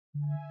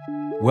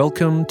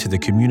Welcome to the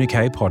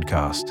Communiqué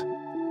podcast.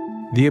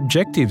 The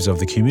objectives of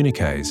the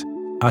Communiqués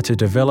are to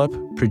develop,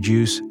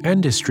 produce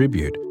and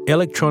distribute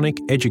electronic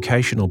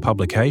educational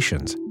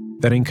publications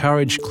that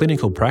encourage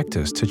clinical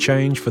practice to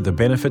change for the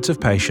benefits of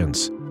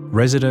patients,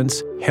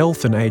 residents,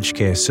 health and aged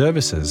care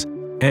services,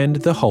 and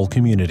the whole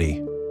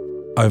community.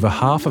 Over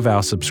half of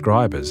our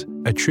subscribers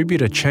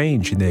attribute a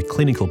change in their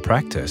clinical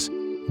practice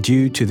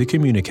due to the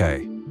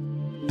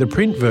Communiqué. The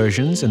print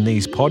versions in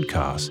these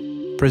podcasts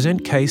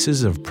present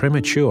cases of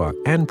premature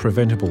and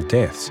preventable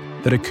deaths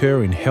that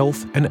occur in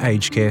health and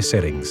aged care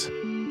settings.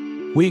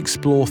 We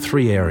explore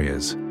three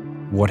areas: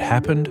 what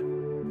happened,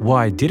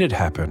 why did it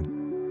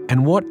happen,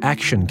 and what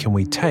action can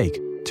we take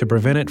to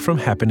prevent it from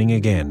happening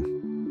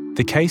again.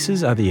 The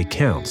cases are the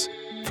accounts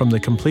from the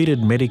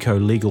completed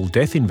medico-legal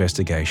death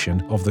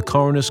investigation of the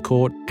Coroner's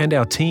Court, and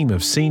our team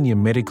of senior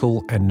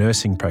medical and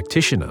nursing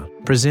practitioner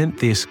present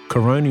this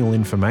coronial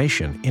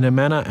information in a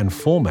manner and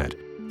format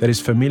that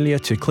is familiar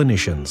to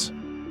clinicians.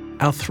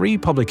 Our three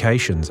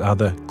publications are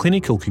the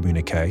Clinical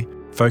Communiqué,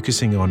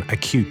 focusing on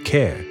acute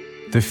care,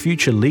 the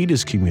Future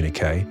Leaders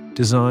Communiqué,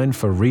 designed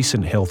for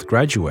recent health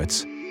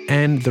graduates,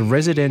 and the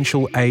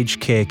Residential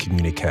Aged Care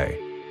Communiqué,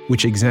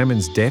 which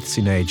examines deaths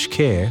in aged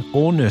care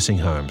or nursing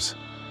homes.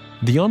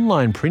 The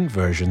online print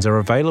versions are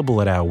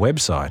available at our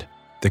website,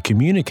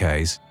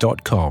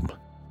 thecommuniques.com,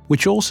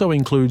 which also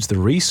includes the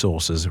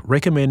resources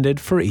recommended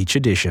for each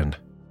edition.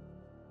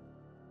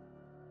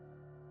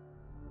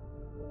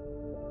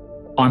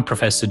 I'm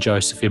Professor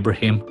Joseph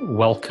Ibrahim.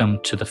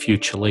 Welcome to the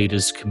Future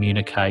Leaders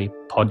Communiqué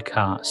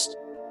podcast.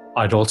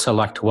 I'd also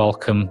like to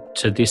welcome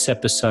to this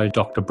episode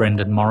Dr.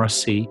 Brendan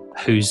Morrissey,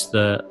 who's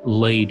the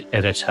lead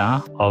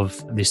editor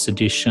of this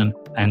edition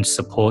and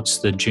supports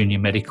the junior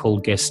medical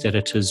guest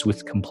editors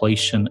with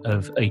completion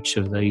of each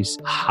of these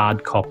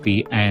hard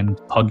copy and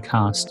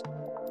podcast.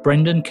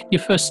 Brendan, can you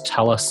first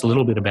tell us a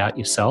little bit about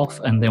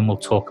yourself and then we'll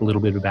talk a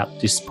little bit about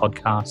this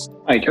podcast?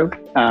 Hi, Joe.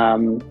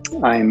 I'm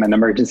an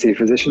emergency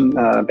physician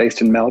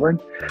based in Melbourne.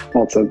 I'm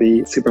also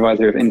the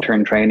supervisor of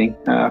intern training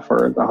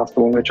for the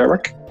hospital in which I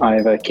work. I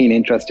have a keen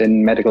interest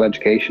in medical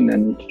education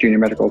and junior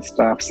medical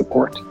staff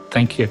support.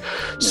 Thank you.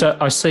 So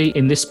I see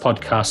in this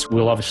podcast,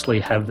 we'll obviously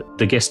have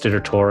the guest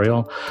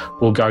editorial.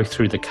 We'll go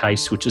through the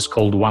case, which is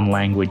called One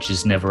Language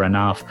is Never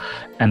Enough,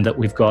 and that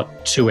we've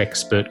got two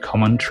expert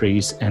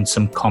commentaries and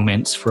some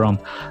comments from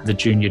the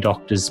junior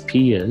doctors'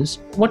 peers.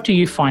 What do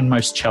you find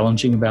most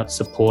challenging about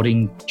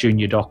supporting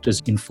junior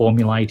doctors in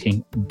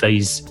formulating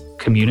these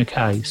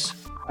communiques?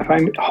 I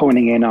find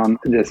honing in on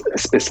this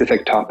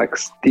specific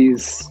topics.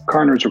 These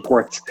coroner's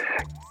reports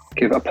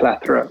give a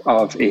plethora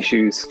of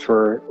issues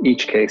for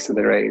each case that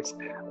they raise.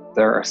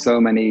 There are so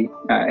many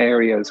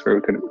areas where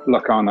we could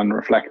look on and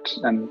reflect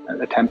and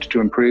attempt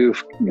to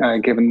improve,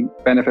 given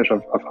benefit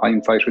of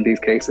hindsight with these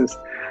cases,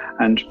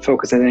 and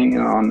focusing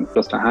on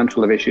just a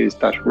handful of issues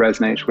that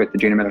resonate with the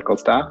junior medical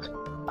staff.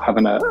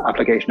 Having an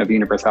application of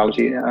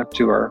universality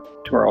to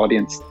our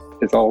audience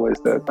is always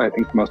I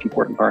think the most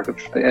important part of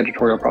the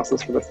editorial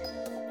process for this.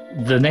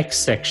 The next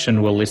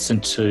section we'll listen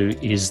to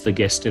is the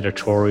guest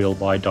editorial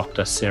by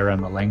Dr. Sarah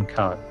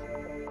Malenko.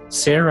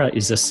 Sarah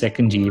is a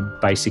second-year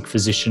basic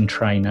physician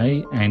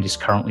trainee and is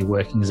currently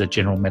working as a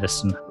general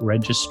medicine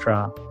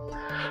registrar.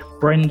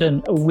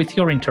 Brendan, with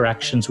your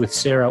interactions with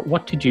Sarah,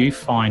 what did you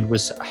find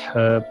was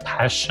her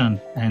passion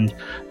and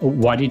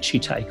why did she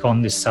take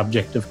on this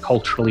subject of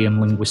culturally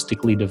and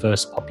linguistically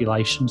diverse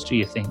populations, do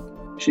you think?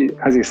 She,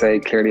 as you say,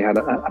 clearly had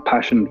a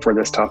passion for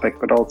this topic,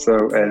 but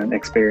also an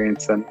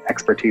experience and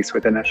expertise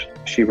within it.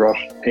 She brought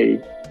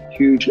a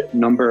huge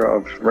number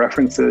of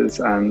references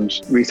and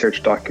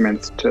research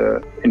documents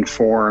to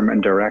inform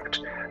and direct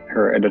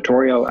her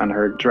editorial and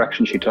her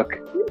direction she took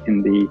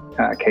in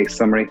the case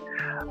summary,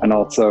 and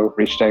also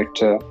reached out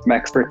to some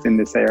experts in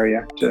this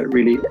area to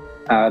really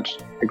add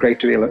a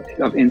great deal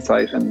of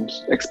insight and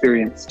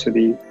experience to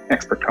the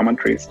expert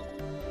commentaries.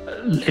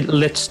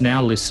 Let's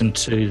now listen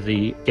to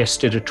the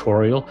guest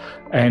editorial,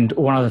 and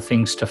one of the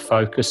things to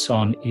focus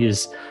on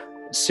is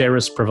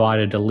Sarah's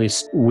provided a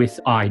list with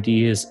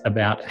ideas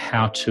about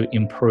how to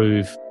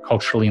improve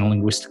culturally and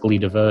linguistically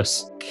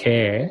diverse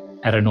care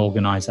at an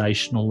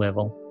organisational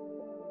level.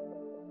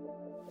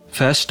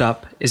 First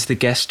up is the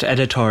guest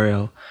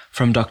editorial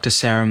from Dr.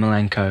 Sarah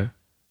Malenko.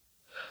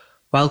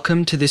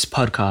 Welcome to this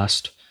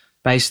podcast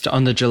based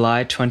on the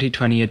July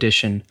 2020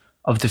 edition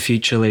of the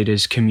Future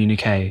Leaders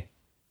Communiqué.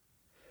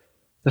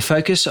 The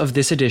focus of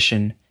this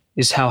edition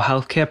is how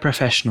healthcare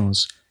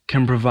professionals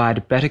can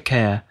provide better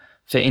care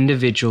for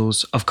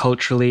individuals of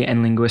culturally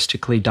and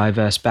linguistically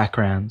diverse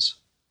backgrounds.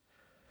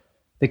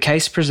 The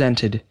case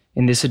presented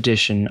in this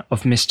edition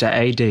of Mr.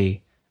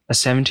 A.D., a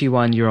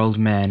 71-year-old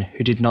man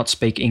who did not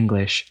speak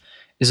English,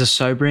 is a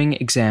sobering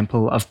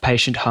example of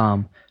patient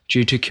harm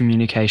due to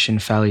communication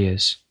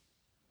failures.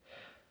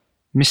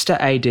 Mr.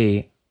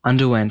 A.D.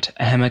 underwent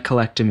a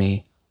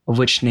hemicolectomy of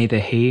which neither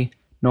he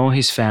nor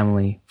his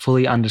family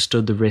fully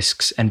understood the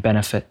risks and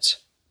benefits.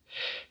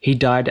 He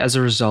died as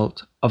a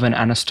result of an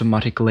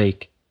anastomotic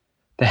leak.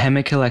 The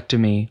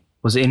hemicolectomy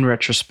was, in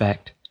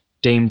retrospect,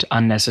 deemed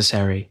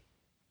unnecessary.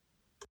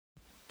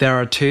 There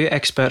are 2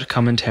 expert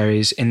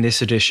commentaries in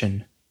this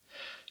edition.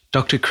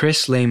 Dr.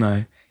 Chris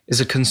Lemo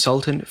is a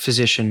consultant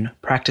physician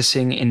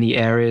practicing in the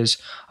areas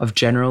of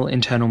general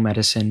internal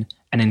medicine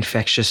and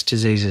infectious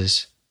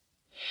diseases.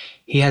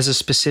 He has a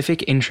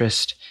specific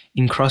interest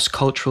in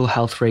cross-cultural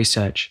health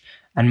research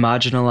and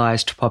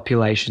marginalized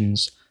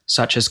populations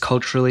such as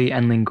culturally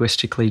and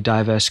linguistically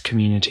diverse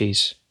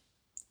communities.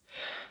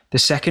 The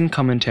second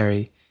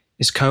commentary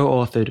is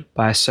co-authored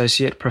by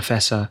Associate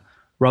Professor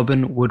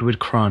Robin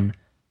Woodward-Cron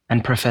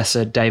and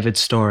Professor David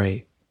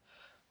Story.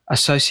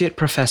 Associate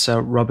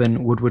Professor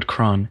Robin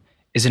Woodward-Cron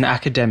is an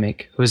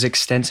academic who has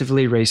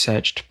extensively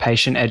researched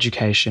patient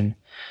education,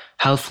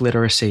 health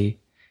literacy,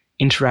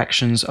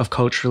 interactions of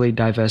culturally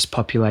diverse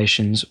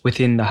populations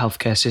within the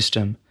healthcare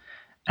system,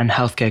 and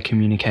healthcare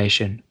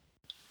communication.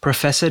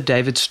 Professor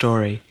David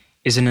Story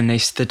is an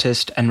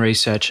anaesthetist and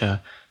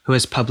researcher who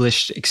has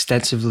published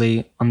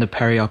extensively on the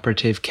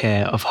perioperative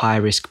care of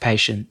high-risk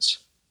patients.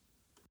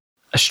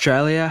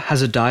 Australia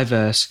has a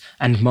diverse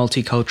and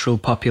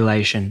multicultural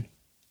population.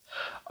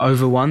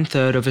 Over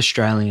 1/3 of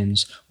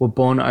Australians were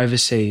born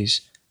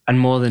overseas, and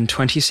more than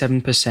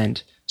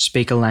 27%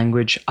 speak a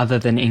language other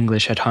than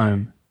English at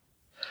home.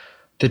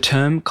 The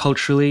term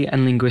culturally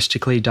and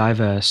linguistically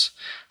diverse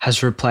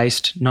has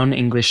replaced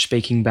non-English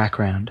speaking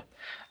background,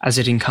 as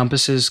it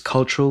encompasses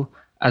cultural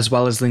as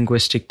well as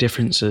linguistic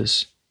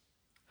differences.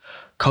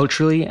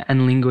 Culturally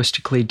and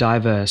linguistically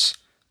diverse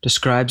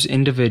describes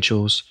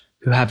individuals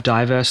who have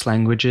diverse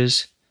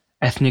languages,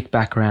 ethnic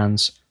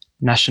backgrounds,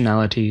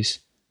 nationalities,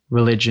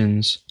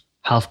 religions,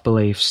 health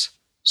beliefs,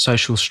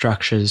 social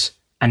structures,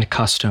 and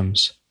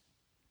customs.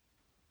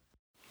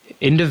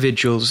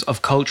 Individuals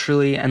of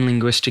culturally and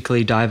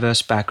linguistically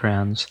diverse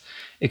backgrounds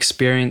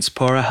experience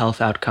poorer health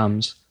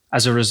outcomes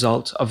as a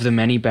result of the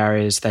many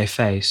barriers they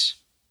face.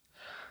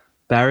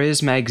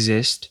 Barriers may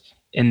exist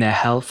in their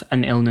health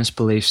and illness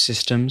belief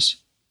systems,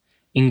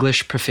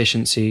 English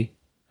proficiency,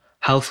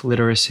 health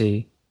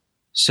literacy,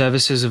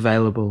 services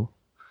available,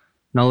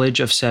 knowledge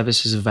of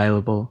services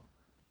available,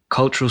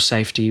 cultural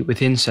safety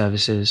within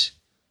services,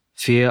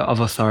 fear of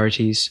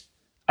authorities,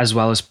 as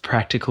well as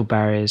practical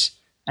barriers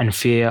and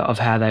fear of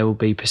how they will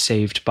be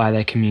perceived by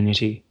their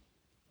community.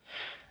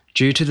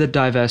 Due to the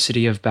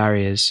diversity of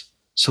barriers,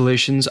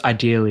 solutions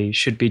ideally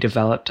should be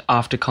developed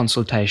after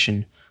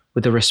consultation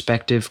with the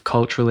respective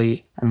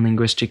culturally and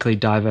linguistically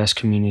diverse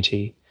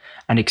community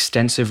and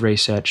extensive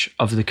research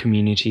of the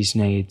community's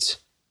needs.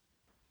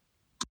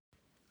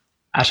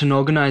 At an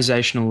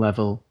organisational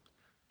level,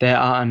 there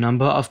are a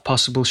number of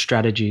possible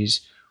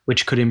strategies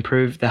which could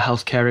improve the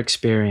healthcare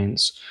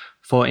experience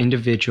for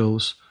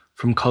individuals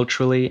from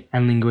culturally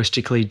and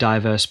linguistically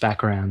diverse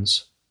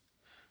backgrounds.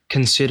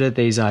 Consider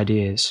these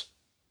ideas.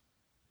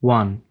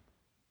 1.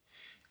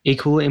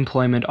 Equal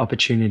employment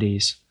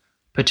opportunities,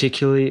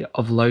 particularly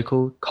of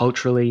local,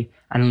 culturally,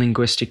 and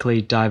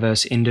linguistically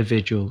diverse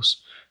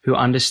individuals who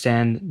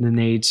understand the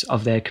needs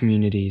of their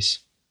communities.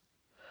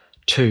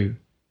 2.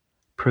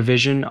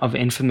 Provision of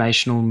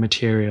informational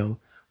material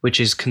which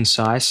is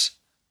concise,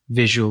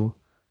 visual,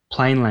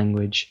 plain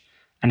language,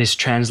 and is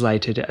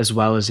translated as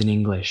well as in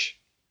English.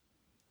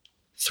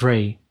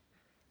 3.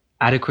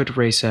 Adequate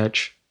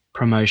research,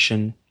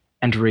 promotion,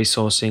 and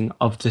resourcing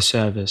of the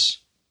service.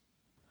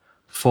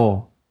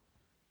 4.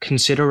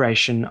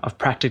 Consideration of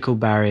practical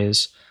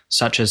barriers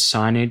such as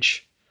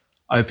signage,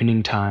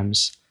 opening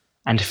times,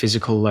 and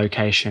physical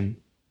location.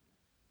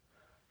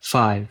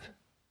 5.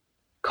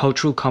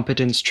 Cultural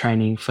competence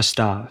training for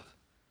staff.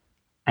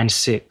 And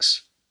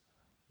 6.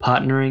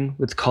 Partnering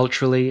with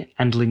culturally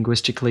and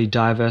linguistically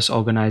diverse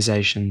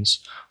organisations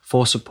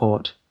for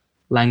support,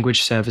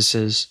 language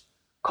services,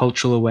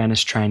 cultural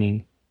awareness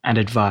training, and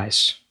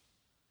advice.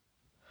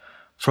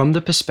 From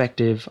the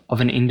perspective of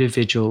an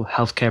individual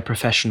healthcare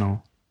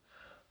professional,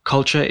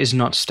 culture is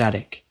not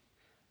static,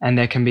 and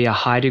there can be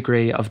a high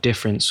degree of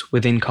difference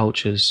within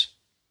cultures.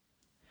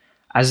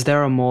 As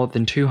there are more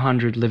than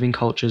 200 living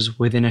cultures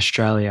within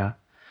Australia,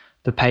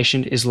 the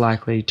patient is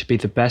likely to be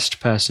the best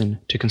person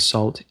to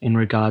consult in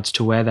regards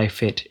to where they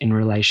fit in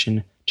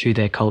relation to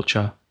their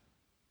culture.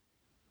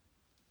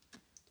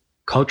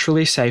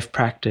 Culturally safe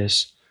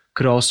practice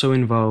could also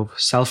involve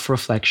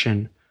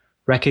self-reflection,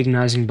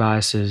 recognizing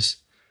biases,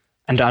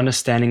 and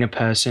understanding a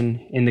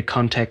person in the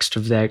context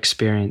of their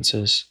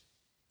experiences.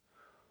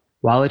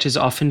 While it is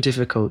often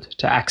difficult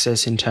to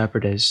access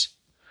interpreters,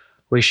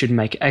 we should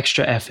make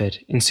extra effort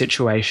in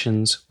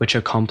situations which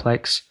are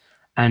complex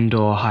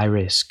and/or high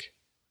risk.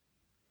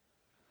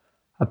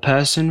 A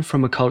person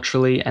from a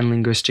culturally and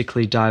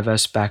linguistically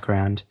diverse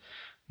background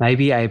may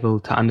be able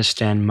to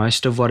understand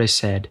most of what is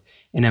said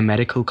in a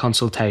medical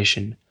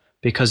consultation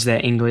because their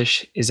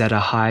English is at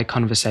a high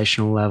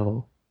conversational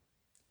level.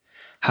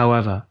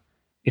 However,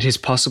 it is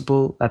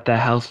possible that their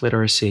health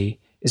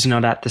literacy is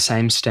not at the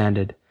same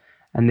standard,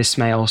 and this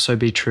may also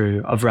be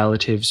true of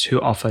relatives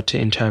who offer to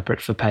interpret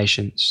for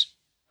patients.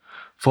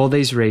 For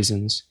these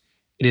reasons,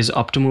 it is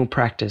optimal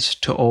practice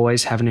to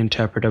always have an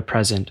interpreter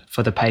present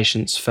for the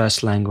patient's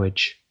first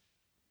language.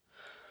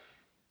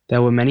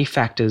 There were many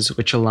factors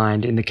which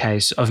aligned in the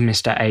case of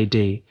Mr. AD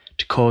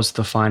to cause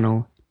the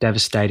final,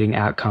 devastating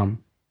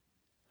outcome.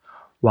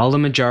 While the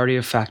majority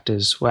of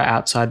factors were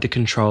outside the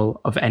control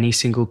of any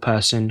single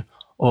person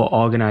or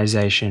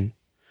organisation,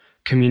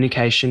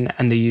 communication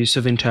and the use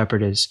of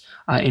interpreters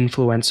are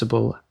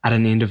influenceable at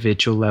an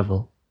individual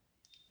level.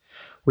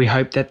 We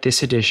hope that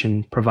this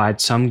edition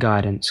provides some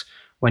guidance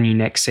when you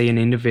next see an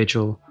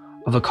individual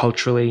of a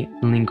culturally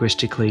and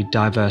linguistically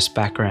diverse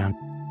background.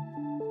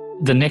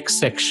 The next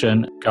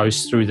section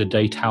goes through the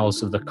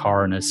details of the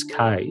coroner's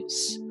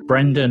case.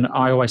 Brendan,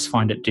 I always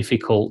find it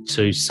difficult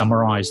to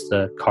summarise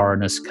the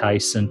coroner's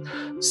case, and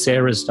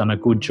Sarah's done a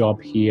good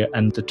job here,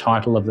 and the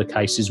title of the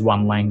case is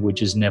One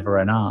Language is Never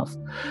Enough.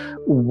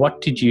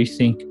 What did you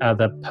think are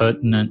the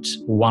pertinent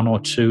one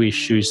or two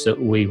issues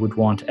that we would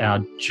want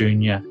our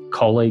junior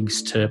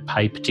colleagues to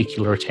pay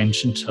particular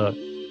attention to?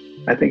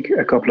 I think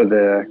a couple of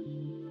the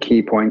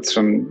key points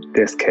from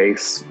this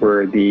case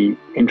were the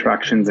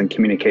interactions and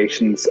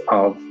communications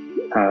of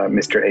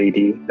Mr. AD,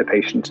 the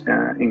patient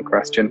in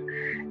question,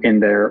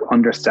 in their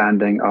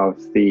understanding of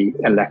the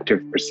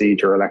elective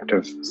procedure,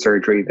 elective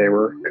surgery they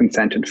were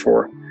consented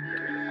for,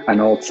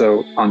 and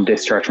also on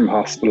discharge from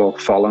hospital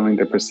following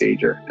the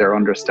procedure, their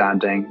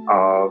understanding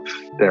of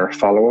their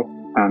follow-up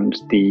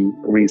and the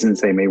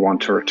reasons they may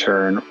want to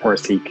return or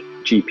seek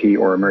GP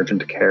or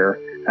emergent care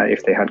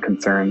if they had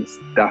concerns.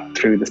 That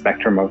through the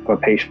spectrum of a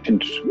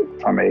patient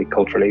from a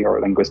culturally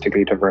or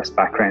linguistically diverse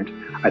background,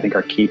 I think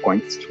are key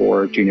points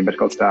for junior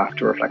medical staff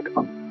to reflect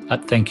upon.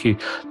 Thank you.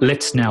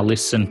 Let's now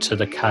listen to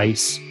the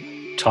case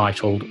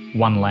titled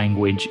One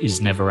Language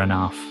is Never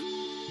Enough.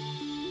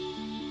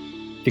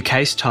 The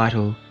case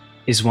title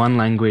is One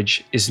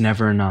Language is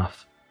Never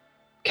Enough.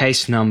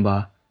 Case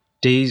number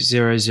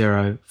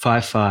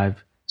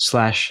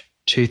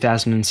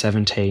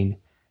D0055/2017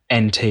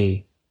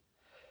 NT.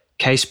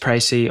 Case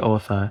précis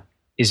author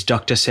is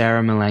Dr.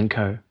 Sarah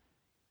Milenko.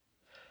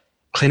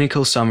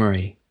 Clinical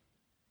summary.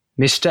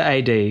 Mr.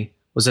 AD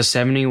was a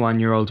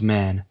 71-year-old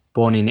man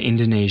born in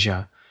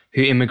Indonesia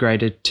who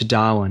immigrated to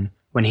Darwin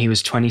when he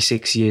was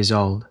 26 years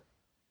old.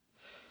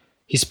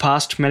 His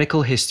past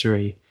medical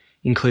history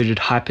included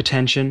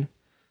hypertension,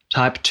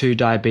 type 2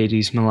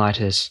 diabetes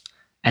mellitus,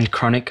 and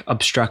chronic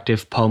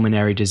obstructive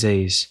pulmonary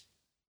disease.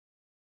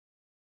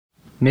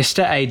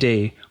 Mr.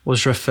 AD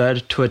was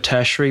referred to a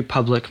tertiary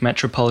public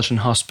metropolitan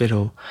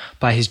hospital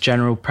by his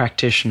general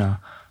practitioner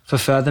for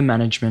further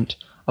management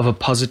of a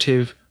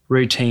positive,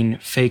 routine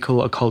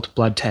fecal occult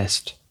blood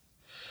test.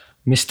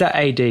 Mr.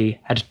 AD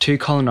had 2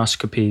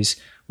 colonoscopies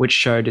which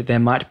showed there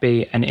might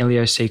be an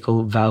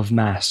ileocecal valve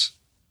mass.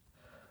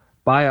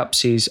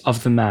 Biopsies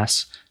of the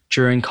mass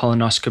during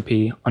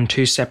colonoscopy on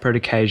 2 separate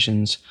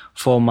occasions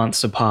 4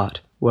 months apart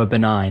were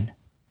benign.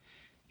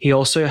 He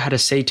also had a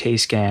CT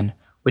scan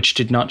which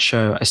did not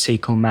show a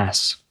cecal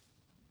mass.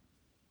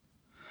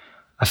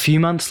 A few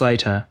months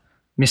later,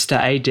 Mr.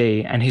 AD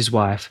and his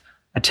wife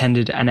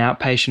attended an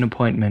outpatient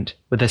appointment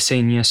with a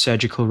senior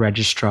surgical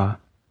registrar.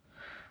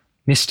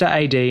 Mr.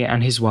 AD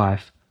and his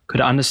wife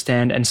could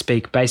understand and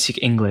speak basic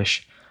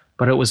English,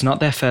 but it was not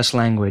their first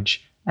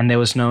language and there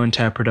was no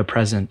interpreter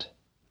present.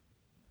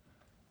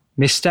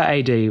 Mr.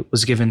 AD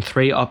was given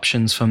 3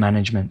 options for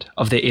management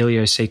of the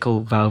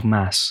ileocecal valve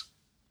mass.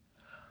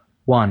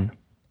 1.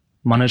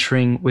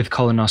 Monitoring with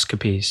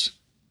colonoscopies.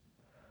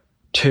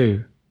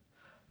 2.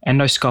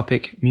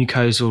 Endoscopic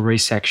mucosal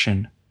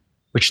resection,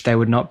 which they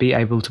would not be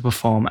able to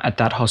perform at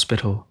that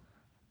hospital.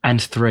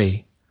 And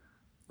 3.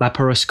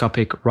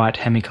 Laparoscopic right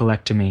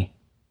hemicolectomy.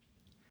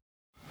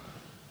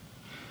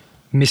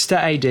 Mr.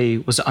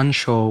 AD was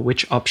unsure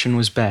which option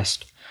was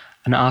best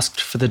and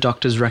asked for the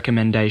doctor's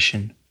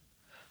recommendation.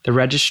 The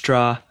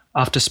registrar,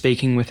 after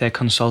speaking with their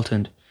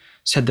consultant,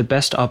 said the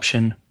best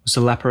option was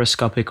the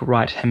laparoscopic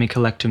right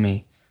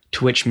hemicolectomy,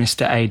 to which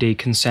Mr. AD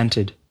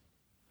consented.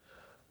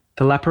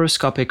 The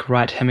laparoscopic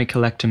right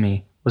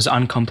hemicolectomy was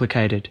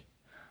uncomplicated.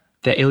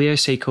 The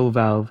ileocecal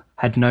valve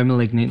had no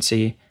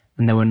malignancy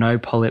and there were no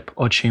polyp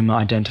or tumour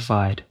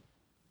identified.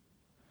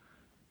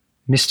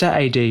 Mr.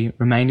 AD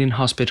remained in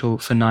hospital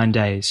for 9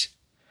 days.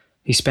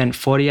 He spent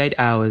 48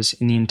 hours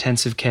in the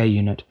intensive care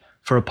unit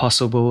for a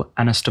possible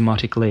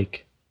anastomotic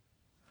leak.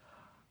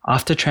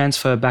 After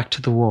transfer back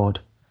to the ward,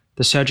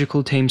 the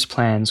surgical team's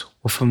plans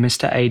were for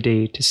Mr.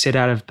 AD to sit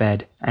out of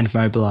bed and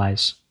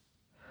mobilise.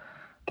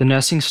 The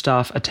nursing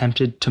staff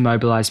attempted to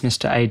mobilise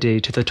Mr.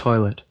 AD to the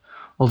toilet,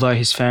 although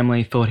his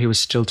family thought he was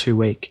still too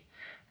weak,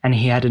 and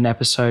he had an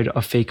episode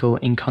of fecal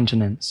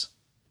incontinence.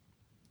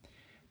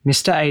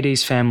 Mr.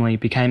 AD's family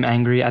became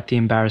angry at the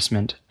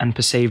embarrassment and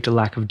perceived a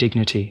lack of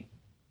dignity.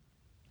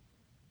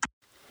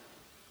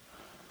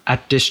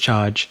 At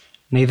discharge,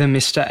 neither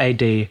Mr.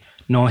 AD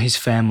nor his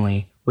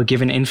family were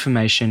given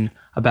information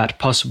about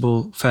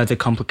possible further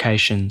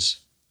complications.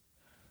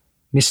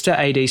 Mr.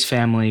 AD's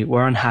family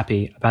were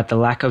unhappy about the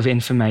lack of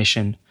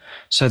information,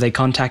 so they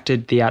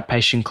contacted the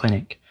outpatient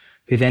clinic,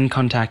 who then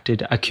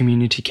contacted a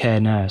community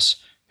care nurse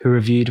who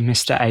reviewed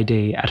Mr. AD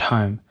at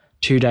home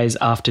 2 days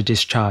after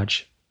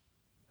discharge.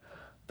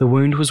 The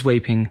wound was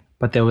weeping,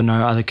 but there were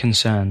no other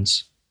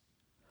concerns.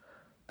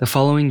 The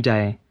following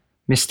day,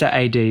 Mr.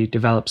 AD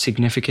developed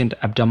significant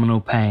abdominal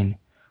pain,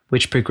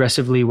 which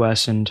progressively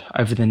worsened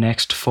over the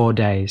next 4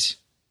 days.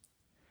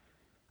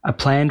 A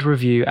planned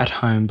review at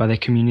home by the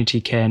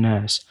community care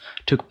nurse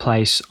took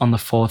place on the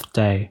 4th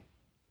day.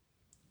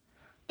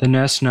 The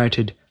nurse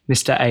noted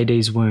Mr.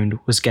 AD's wound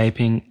was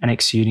gaping and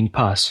exuding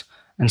pus,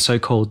 and so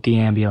called the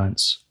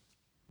ambulance.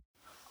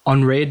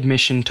 On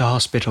readmission to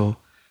hospital,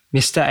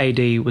 Mr.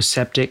 AD was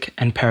septic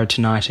and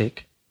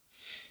peritonitic.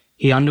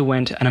 He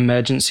underwent an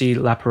emergency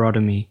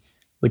laparotomy,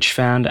 which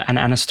found an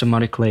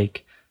anastomotic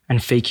leak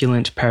and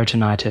feculent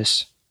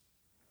peritonitis.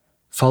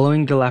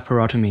 Following the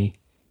laparotomy,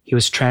 he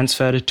was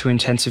transferred to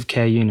intensive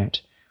care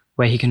unit,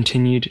 where he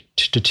continued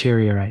to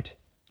deteriorate,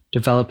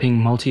 developing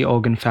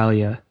multi-organ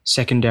failure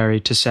secondary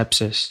to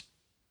sepsis.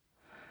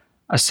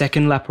 A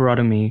second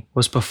laparotomy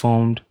was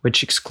performed,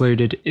 which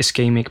excluded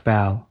ischemic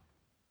bowel.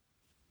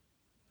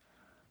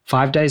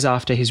 5 days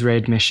after his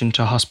readmission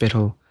to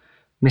hospital,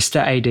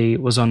 Mr. AD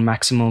was on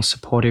maximal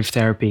supportive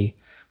therapy,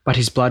 but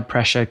his blood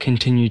pressure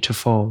continued to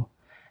fall,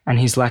 and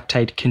his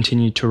lactate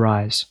continued to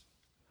rise.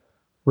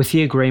 With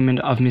the agreement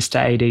of Mr.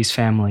 AD's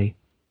family,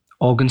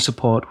 organ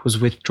support was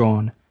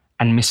withdrawn,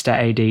 and Mr.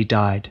 AD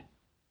died.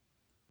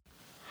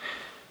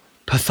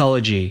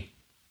 Pathology.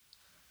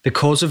 The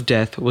cause of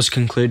death was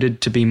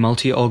concluded to be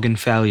multi-organ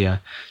failure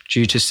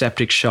due to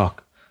septic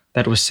shock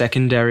that was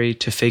secondary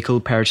to fecal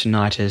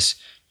peritonitis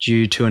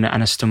due to an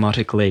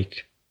anastomotic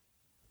leak.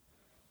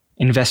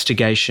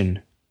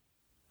 Investigation.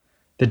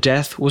 The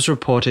death was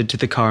reported to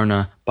the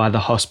coroner by the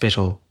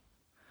hospital.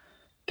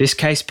 This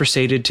case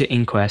proceeded to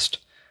inquest.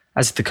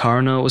 As the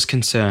coroner was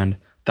concerned,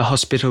 the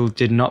hospital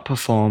did not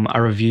perform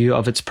a review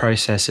of its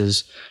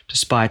processes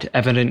despite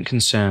evident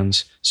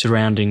concerns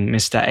surrounding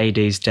Mr.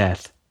 AD's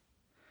death.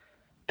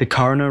 The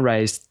coroner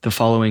raised the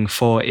following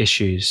 4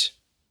 issues.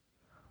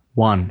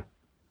 1.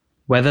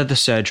 Whether the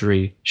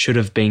surgery should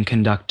have been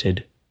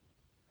conducted.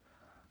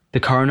 The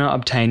coroner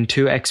obtained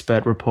 2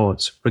 expert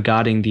reports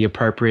regarding the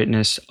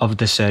appropriateness of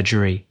the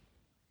surgery.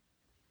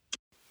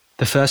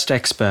 The first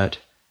expert,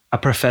 a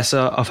professor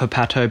of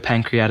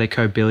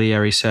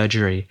hepatopancreaticobiliary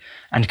surgery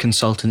and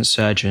consultant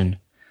surgeon,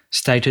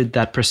 stated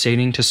that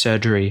proceeding to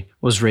surgery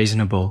was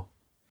reasonable.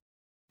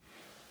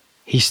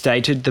 He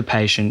stated the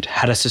patient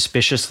had a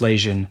suspicious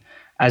lesion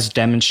as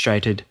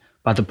demonstrated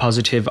by the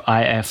positive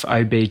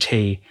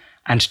IFOBT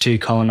and 2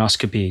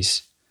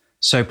 colonoscopies,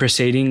 so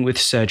proceeding with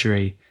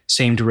surgery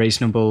seemed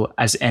reasonable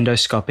as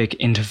endoscopic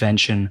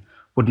intervention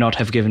would not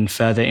have given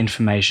further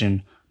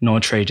information nor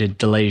treated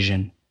the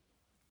lesion.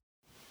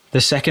 The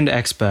second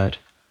expert,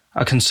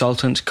 a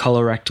consultant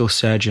colorectal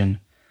surgeon,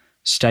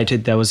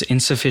 stated there was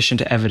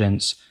insufficient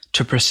evidence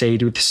to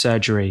proceed with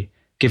surgery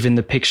given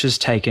the pictures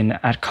taken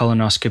at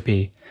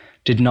colonoscopy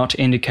did not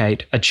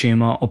indicate a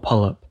tumour or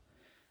polyp,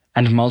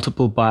 and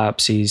multiple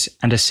biopsies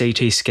and a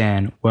CT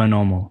scan were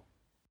normal.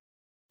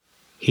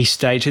 He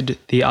stated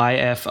the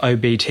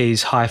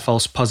IFOBT's high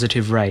false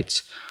positive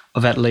rates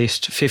of at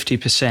least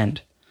 50%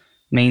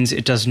 means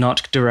it does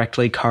not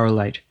directly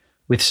correlate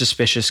with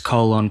suspicious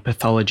colon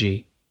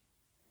pathology.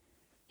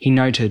 He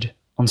noted,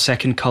 on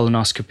second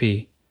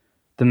colonoscopy,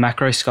 the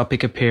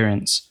macroscopic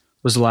appearance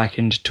was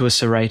likened to a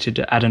serrated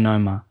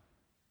adenoma.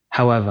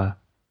 However,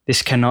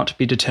 this cannot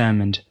be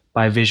determined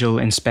by visual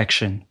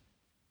inspection.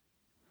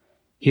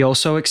 He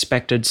also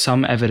expected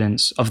some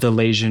evidence of the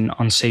lesion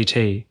on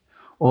CT,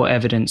 or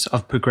evidence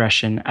of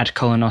progression at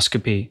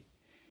colonoscopy,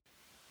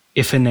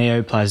 if a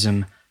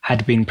neoplasm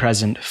had been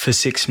present for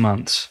 6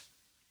 months.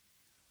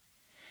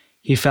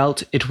 He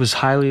felt it was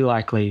highly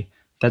likely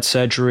that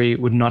surgery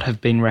would not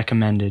have been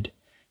recommended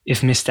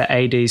if Mr.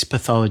 AD's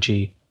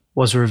pathology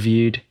was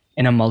reviewed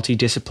in a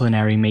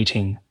multidisciplinary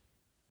meeting.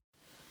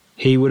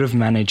 He would have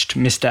managed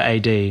Mr.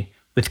 AD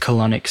with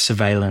colonic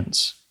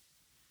surveillance.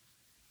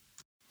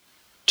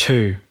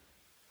 2.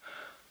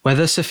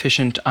 Whether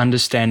sufficient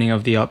understanding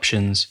of the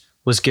options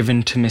was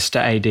given to Mr.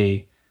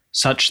 AD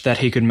such that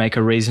he could make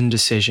a reasoned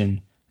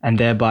decision and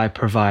thereby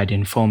provide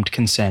informed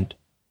consent.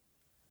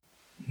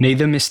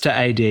 Neither Mr.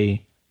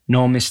 AD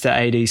nor Mr.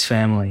 AD's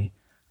family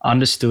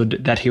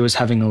understood that he was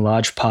having a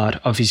large part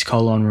of his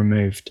colon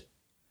removed.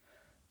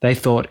 They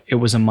thought it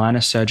was a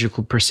minor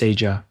surgical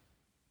procedure.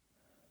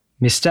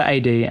 Mr.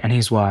 AD and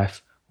his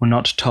wife were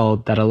not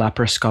told that a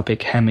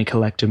laparoscopic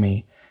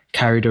hemicolectomy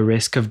carried a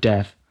risk of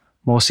death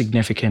more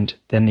significant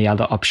than the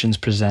other options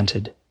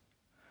presented.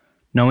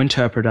 No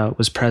interpreter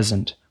was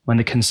present when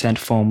the consent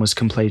form was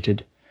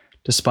completed,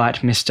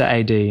 despite Mr.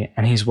 AD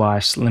and his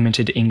wife's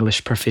limited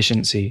English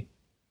proficiency.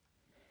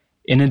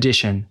 In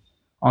addition,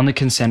 on the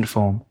consent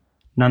form,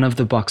 none of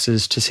the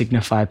boxes to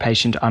signify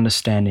patient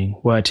understanding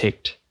were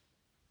ticked.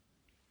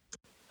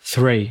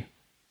 3.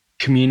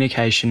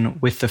 Communication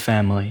with the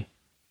family.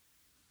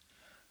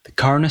 The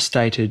coroner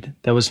stated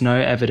there was no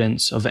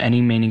evidence of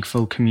any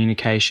meaningful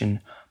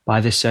communication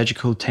by the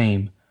surgical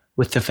team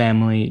with the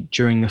family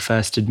during the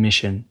first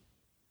admission.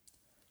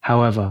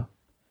 However,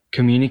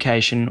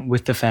 communication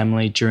with the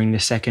family during the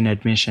second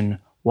admission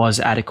was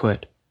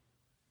adequate.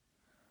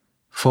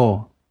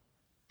 4.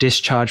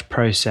 Discharge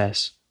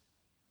process.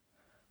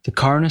 The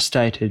coroner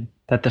stated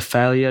that the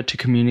failure to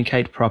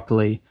communicate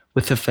properly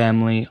with the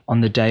family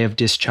on the day of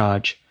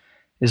discharge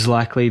is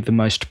likely the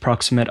most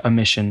proximate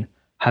omission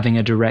having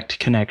a direct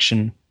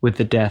connection with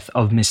the death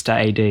of Mr.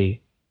 AD.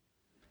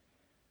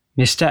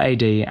 Mr.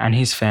 AD and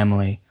his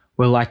family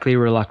were likely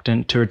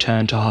reluctant to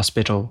return to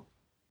hospital.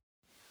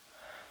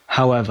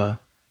 However,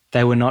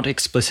 they were not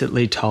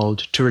explicitly told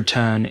to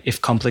return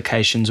if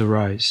complications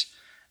arose,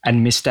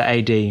 and Mr.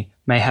 AD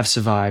may have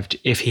survived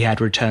if he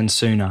had returned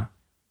sooner.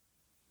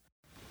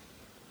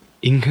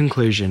 In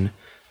conclusion,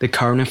 the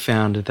coroner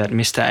found that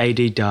Mr.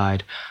 AD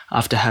died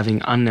after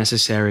having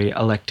unnecessary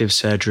elective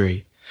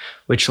surgery,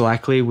 which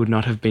likely would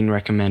not have been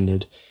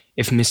recommended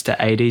if Mr.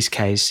 AD's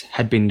case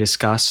had been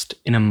discussed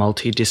in a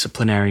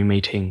multidisciplinary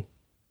meeting.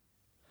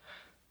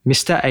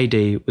 Mr.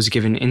 AD was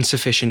given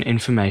insufficient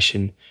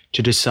information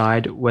to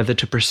decide whether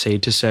to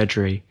proceed to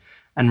surgery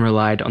and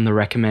relied on the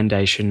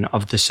recommendation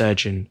of the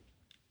surgeon.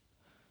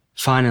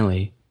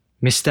 Finally,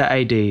 Mr.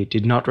 AD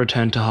did not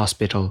return to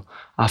hospital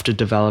after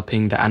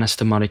developing the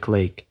anastomotic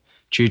leak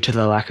due to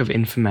the lack of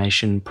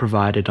information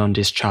provided on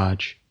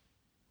discharge.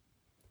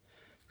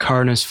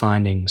 Coroner's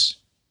findings.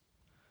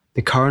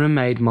 The coroner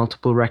made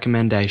multiple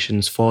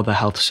recommendations for the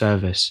health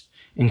service,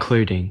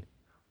 including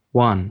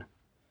 1.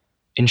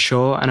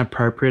 Ensure an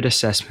appropriate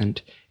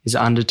assessment is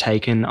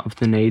undertaken of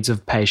the needs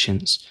of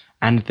patients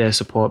and their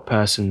support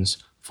persons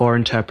for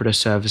interpreter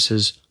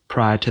services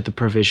prior to the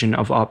provision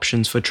of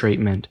options for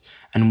treatment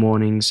and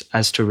warnings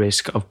as to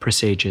risk of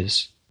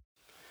procedures.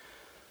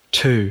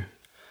 2.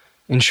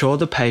 Ensure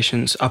the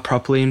patients are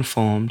properly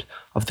informed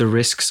of the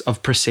risks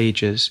of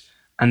procedures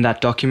and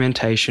that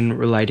documentation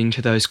relating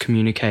to those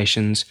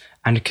communications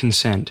and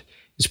consent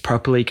is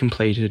properly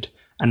completed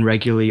and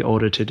regularly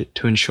audited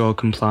to ensure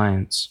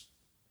compliance.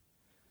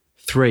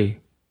 3.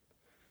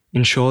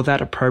 Ensure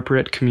that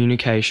appropriate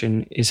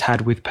communication is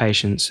had with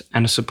patients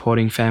and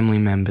supporting family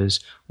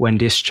members when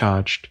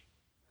discharged.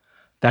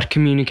 That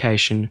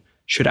communication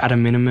should at a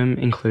minimum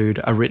include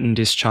a written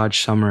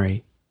discharge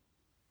summary.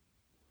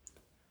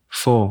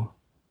 4.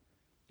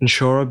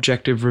 Ensure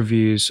objective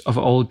reviews of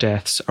all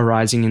deaths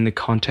arising in the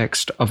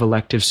context of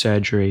elective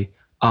surgery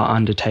are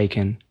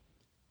undertaken.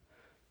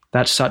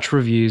 That such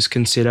reviews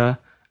consider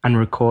and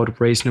record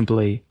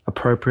reasonably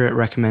appropriate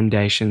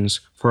recommendations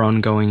for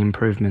ongoing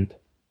improvement.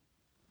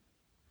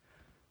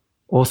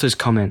 Author's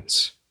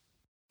comments.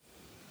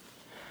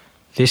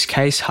 This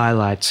case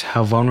highlights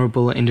how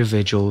vulnerable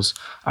individuals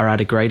are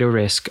at a greater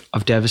risk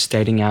of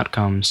devastating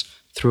outcomes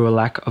through a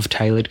lack of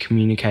tailored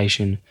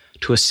communication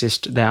to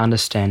assist their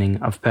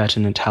understanding of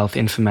pertinent health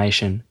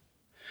information.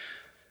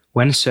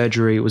 When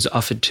surgery was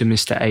offered to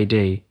Mr.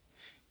 AD,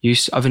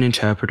 use of an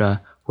interpreter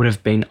would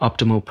have been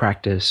optimal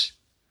practice,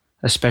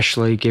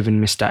 especially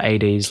given Mr.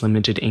 AD's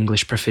limited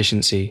English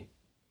proficiency.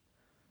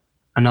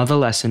 Another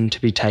lesson to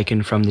be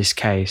taken from this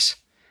case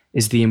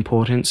is the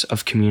importance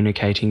of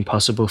communicating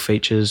possible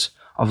features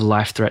of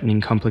life-threatening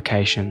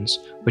complications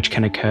which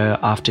can occur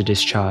after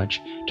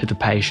discharge to the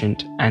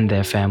patient and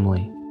their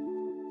family.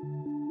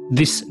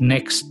 This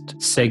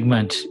next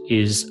segment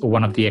is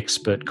one of the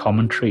expert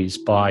commentaries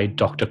by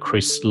Dr.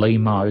 Chris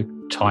Lemo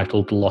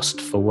titled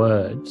Lost for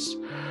Words.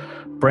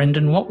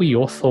 Brendan, what were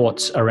your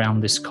thoughts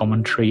around this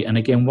commentary? And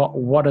again,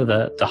 what are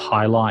the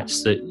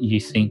highlights that you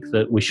think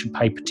that we should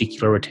pay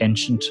particular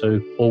attention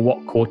to, or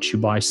what caught you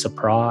by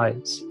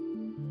surprise?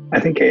 I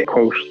think a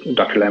quote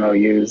Dr. Lemo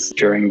used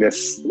during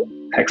this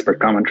expert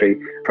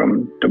commentary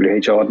from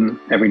W.H. Auden,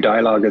 "Every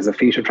dialogue is a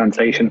feat of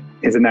translation,"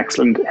 is an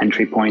excellent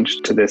entry point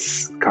to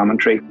this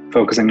commentary,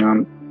 focusing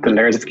on the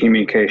layers of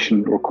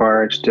communication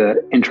required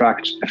to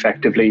interact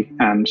effectively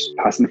and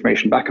pass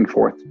information back and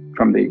forth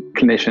from the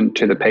clinician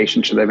to the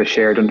patient so they have a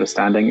shared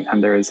understanding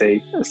and there is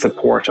a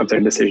support of their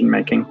decision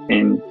making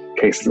in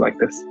cases like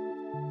this.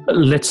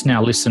 Let's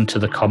now listen to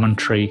the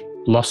commentary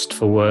Lost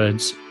for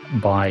Words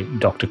by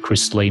Dr.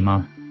 Chris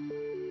Lemo.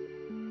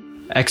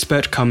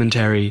 Expert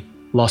commentary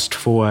Lost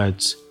for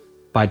Words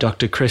by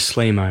Dr. Chris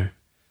Lemo,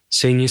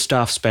 Senior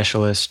Staff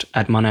Specialist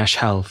at Monash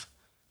Health,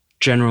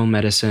 General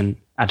Medicine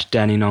at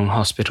Dandenong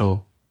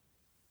Hospital.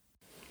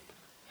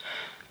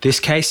 This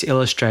case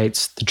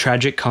illustrates the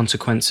tragic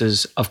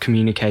consequences of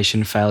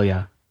communication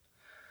failure.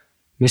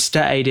 Mr.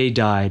 AD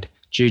died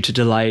due to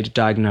delayed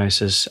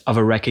diagnosis of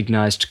a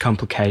recognised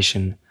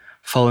complication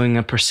following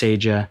a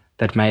procedure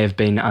that may have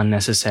been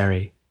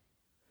unnecessary.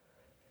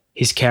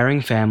 His caring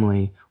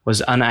family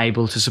was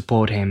unable to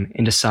support him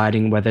in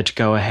deciding whether to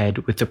go ahead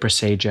with the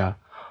procedure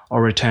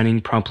or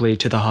returning promptly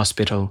to the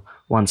hospital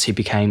once he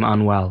became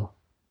unwell.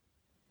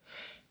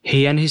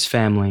 He and his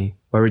family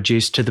were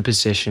reduced to the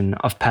position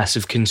of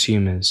passive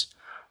consumers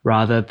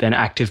rather than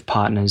active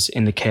partners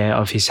in the care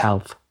of his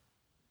health.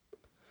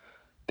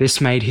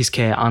 This made his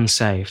care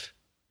unsafe,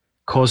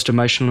 caused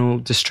emotional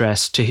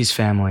distress to his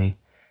family,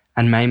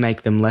 and may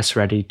make them less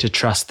ready to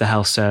trust the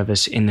health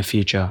service in the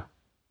future.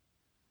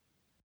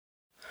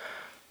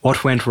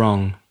 What went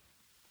wrong?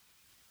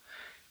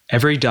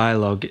 Every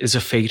dialogue is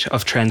a feat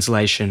of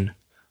translation,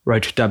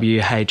 wrote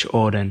W.H.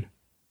 Auden.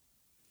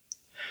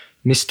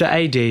 Mr.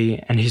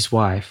 AD and his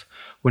wife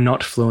were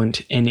not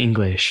fluent in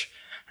English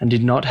and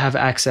did not have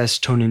access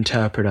to an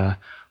interpreter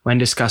when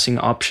discussing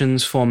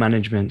options for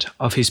management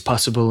of his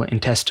possible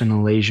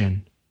intestinal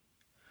lesion.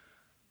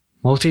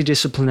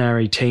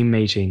 Multidisciplinary team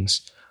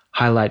meetings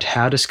highlight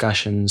how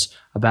discussions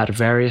about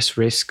various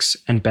risks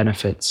and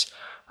benefits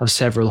of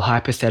several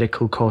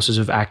hypothetical courses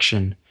of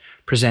action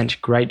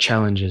present great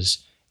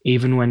challenges,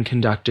 even when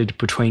conducted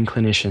between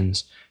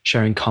clinicians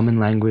sharing common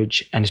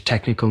language and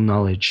technical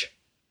knowledge.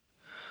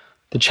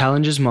 The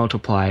challenges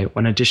multiply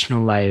when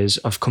additional layers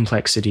of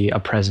complexity are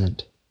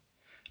present.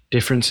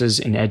 Differences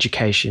in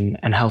education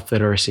and health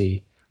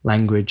literacy,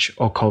 language,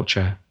 or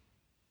culture.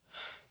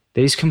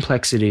 These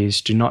complexities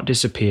do not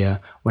disappear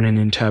when an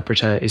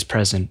interpreter is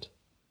present.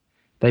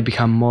 They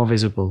become more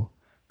visible,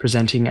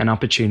 presenting an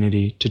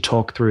opportunity to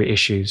talk through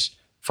issues,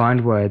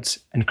 find words,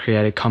 and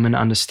create a common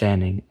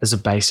understanding as a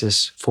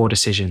basis for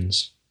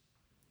decisions.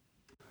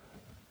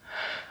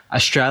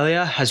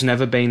 Australia has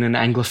never been an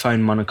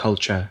Anglophone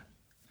monoculture.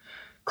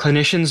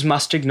 Clinicians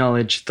must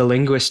acknowledge the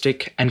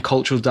linguistic and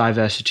cultural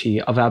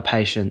diversity of our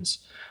patients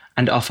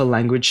and offer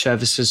language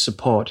services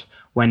support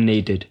when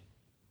needed.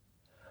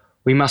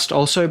 We must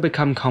also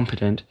become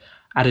competent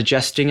at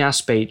adjusting our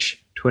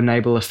speech to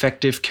enable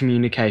effective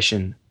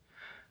communication,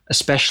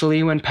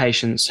 especially when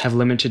patients have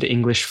limited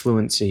English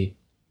fluency.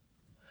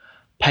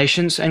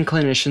 Patients and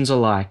clinicians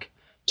alike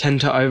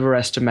tend to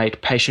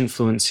overestimate patient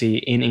fluency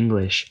in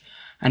English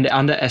and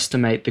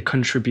underestimate the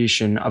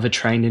contribution of a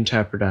trained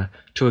interpreter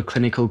to a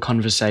clinical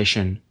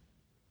conversation.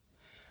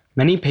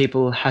 Many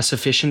people have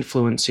sufficient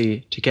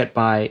fluency to get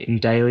by in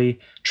daily,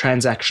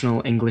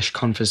 transactional English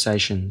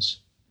conversations.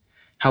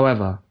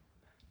 However,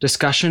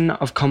 discussion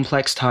of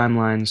complex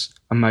timelines,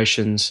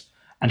 emotions,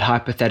 and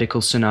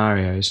hypothetical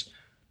scenarios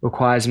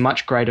requires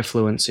much greater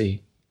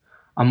fluency,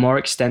 a more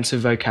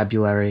extensive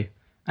vocabulary,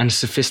 and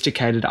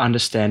sophisticated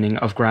understanding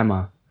of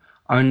grammar,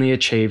 only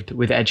achieved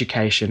with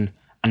education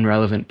and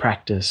relevant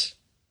practice.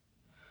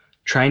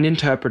 Trained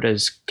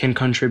interpreters can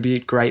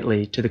contribute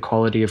greatly to the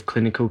quality of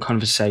clinical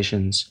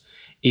conversations,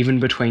 even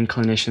between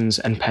clinicians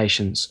and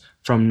patients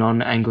from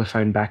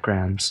non-Anglophone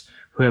backgrounds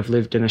who have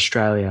lived in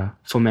Australia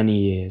for many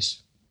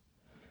years.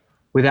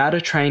 Without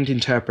a trained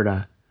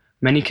interpreter,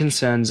 many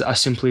concerns are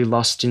simply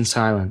lost in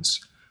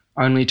silence,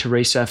 only to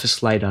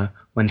resurface later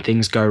when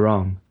things go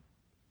wrong.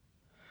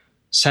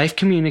 Safe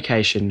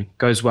communication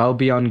goes well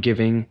beyond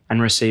giving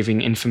and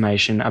receiving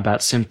information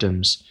about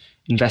symptoms,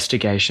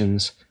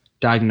 investigations,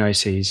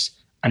 diagnoses,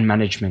 and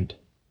management.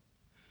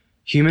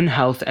 Human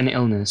health and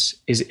illness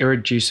is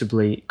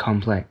irreducibly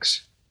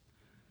complex.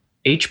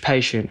 Each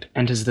patient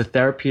enters the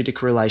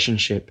therapeutic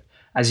relationship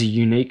as a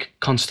unique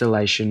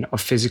constellation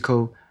of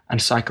physical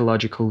and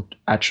psychological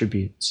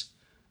attributes,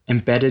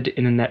 embedded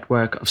in a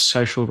network of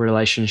social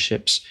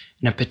relationships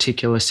in a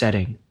particular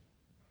setting.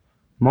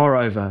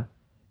 Moreover,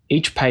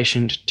 each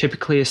patient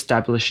typically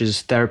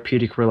establishes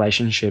therapeutic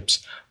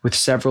relationships with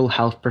several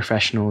health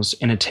professionals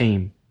in a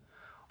team,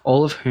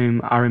 all of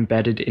whom are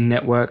embedded in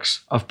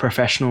networks of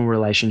professional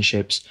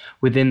relationships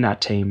within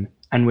that team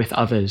and with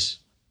others.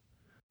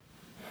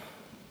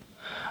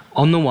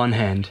 On the one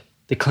hand,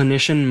 the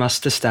clinician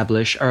must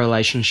establish a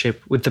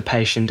relationship with the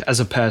patient as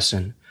a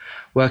person,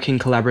 working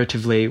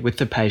collaboratively with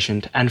the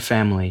patient and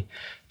family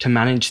to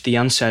manage the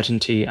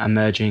uncertainty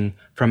emerging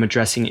from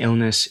addressing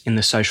illness in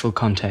the social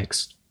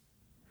context.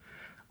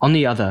 On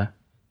the other,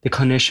 the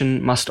clinician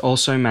must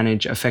also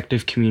manage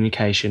effective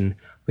communication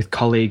with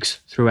colleagues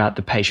throughout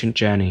the patient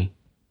journey.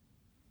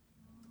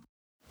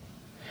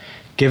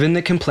 Given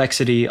the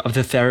complexity of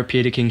the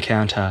therapeutic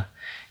encounter,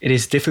 it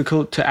is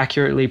difficult to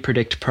accurately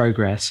predict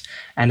progress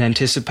and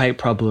anticipate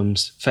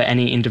problems for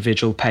any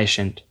individual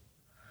patient.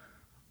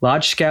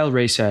 Large-scale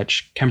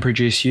research can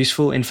produce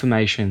useful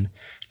information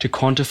to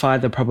quantify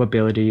the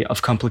probability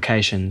of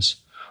complications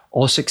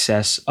or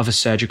success of a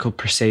surgical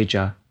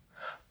procedure,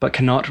 but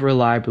cannot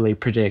reliably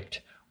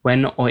predict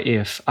when or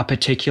if a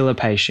particular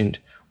patient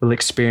will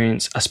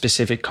experience a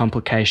specific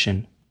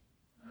complication.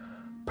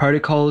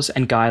 Protocols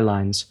and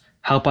guidelines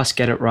help us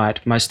get it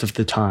right most of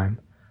the time,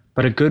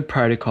 but a good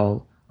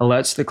protocol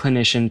alerts the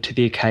clinician to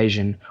the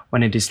occasion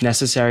when it is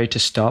necessary to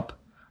stop,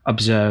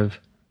 observe,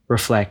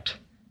 reflect,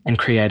 and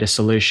create a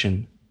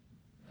solution.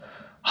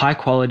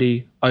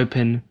 High-quality,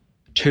 open,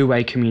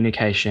 two-way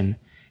communication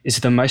is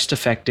the most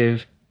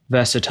effective,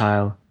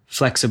 versatile,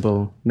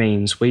 flexible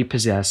means we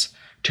possess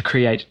to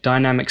create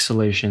dynamic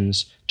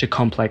solutions to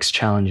complex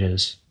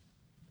challenges.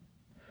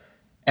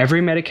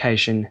 Every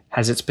medication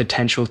has its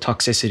potential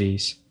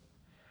toxicities.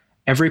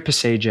 Every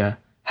procedure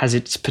has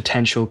its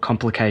potential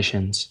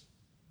complications.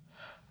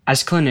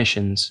 As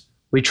clinicians,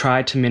 we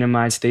try to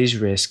minimize these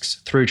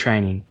risks through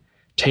training,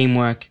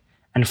 teamwork,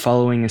 and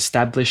following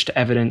established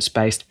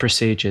evidence-based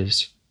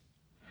procedures.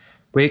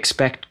 We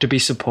expect to be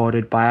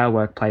supported by our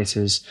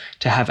workplaces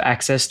to have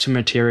access to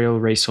material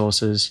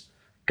resources,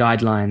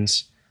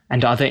 guidelines,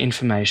 and other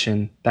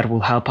information that will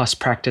help us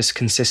practice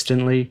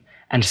consistently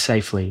and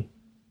safely.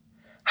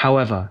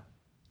 However,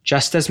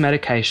 just as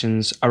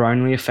medications are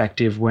only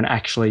effective when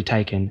actually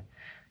taken,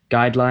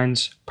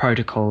 guidelines,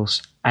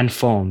 protocols, and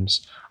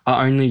forms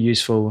are only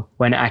useful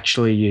when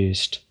actually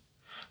used.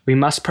 We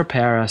must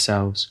prepare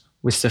ourselves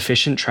with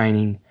sufficient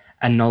training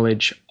and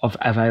knowledge of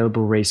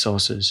available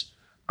resources,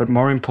 but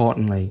more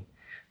importantly,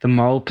 the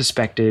moral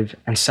perspective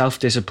and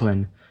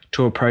self-discipline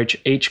to approach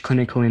each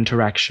clinical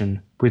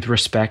interaction with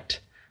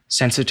respect,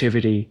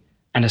 sensitivity,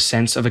 and a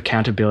sense of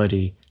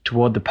accountability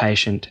toward the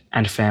patient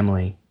and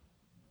family.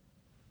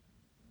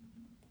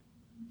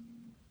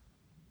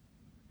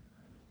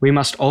 We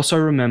must also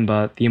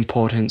remember the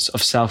importance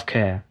of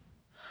self-care.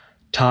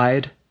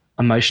 Tired,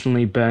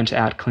 emotionally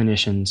burnt-out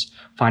clinicians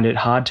find it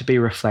hard to be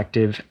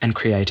reflective and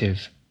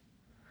creative.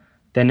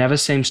 There never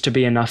seems to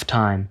be enough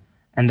time,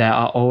 and there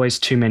are always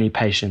too many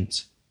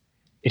patients.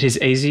 It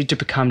is easy to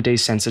become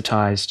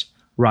desensitized,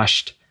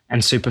 rushed,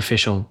 and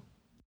superficial.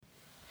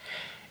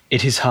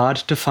 It is hard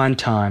to find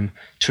time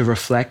to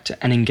reflect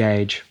and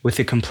engage with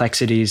the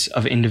complexities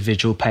of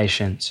individual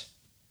patients.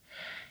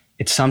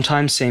 It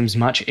sometimes seems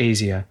much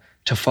easier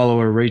to follow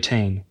a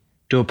routine,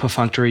 do a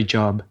perfunctory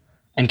job,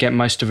 and get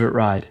most of it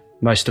right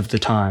most of the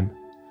time.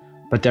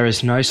 But there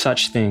is no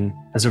such thing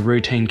as a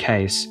routine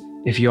case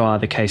if you are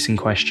the case in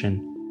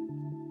question.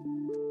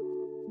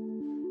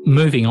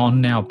 Moving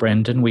on now,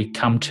 Brendan, we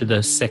come to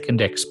the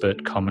second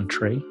expert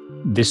commentary.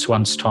 This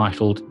one's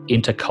titled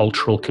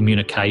Intercultural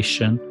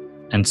Communication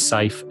and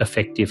Safe,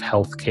 Effective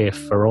Healthcare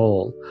for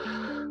All.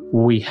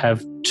 We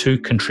have two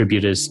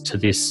contributors to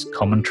this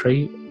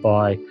commentary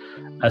by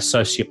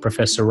Associate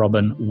Professor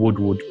Robin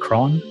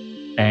Woodward-Cron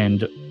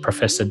and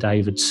Professor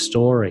David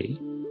Story.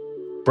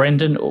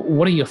 Brendan,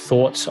 what are your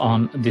thoughts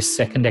on this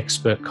second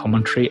expert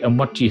commentary, and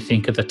what do you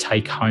think are the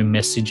take-home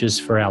messages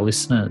for our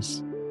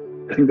listeners?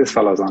 I think this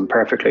follows on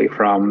perfectly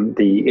from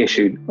the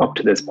issue up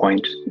to this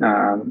point,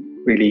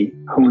 really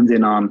hones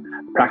in on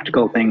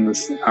practical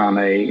things on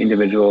an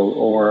individual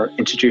or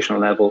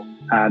institutional level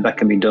that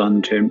can be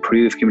done to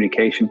improve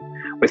communication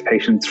with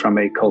patients from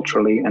a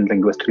culturally and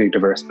linguistically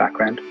diverse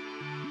background.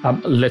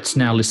 Let's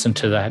now listen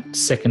to that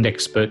second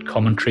expert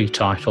commentary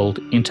titled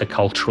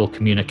Intercultural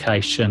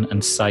Communication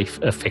and Safe,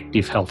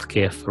 Effective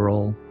Healthcare for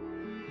All.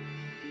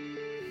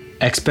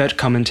 Expert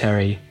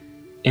commentary,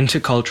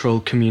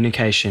 Intercultural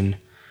Communication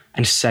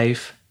and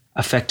Safe,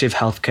 Effective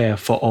Healthcare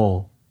for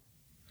All.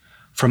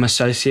 From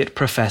Associate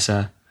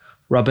Professor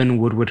Robin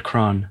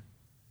Woodward-Cron,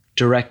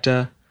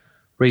 Director,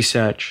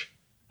 Research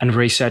and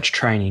Research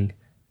Training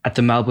at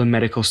the Melbourne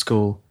Medical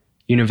School,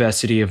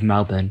 University of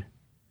Melbourne,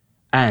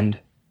 and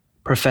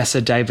Professor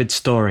David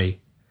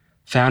Story,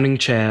 Founding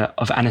Chair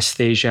of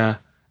Anaesthesia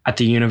at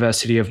the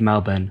University of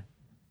Melbourne,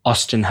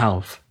 Austin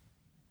Health.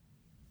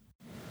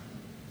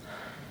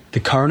 The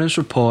coroner's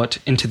report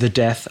into the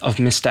death of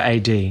Mr.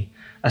 AD,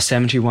 a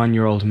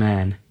 71-year-old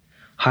man,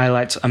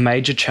 highlights a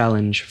major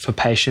challenge for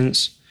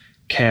patients,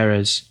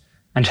 carers,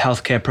 and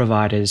healthcare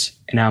providers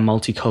in our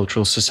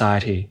multicultural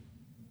society.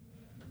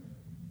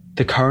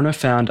 The coroner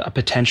found a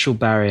potential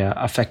barrier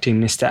affecting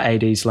Mr.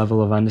 AD's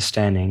level of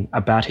understanding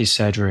about his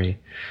surgery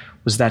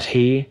was that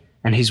he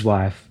and his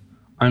wife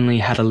only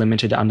had a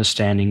limited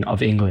understanding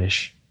of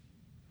English.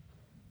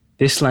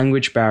 This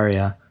language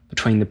barrier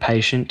between the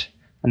patient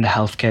and the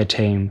healthcare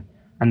team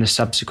and the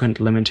subsequent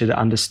limited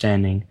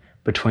understanding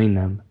between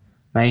them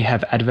may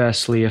have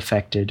adversely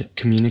affected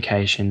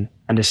communication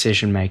and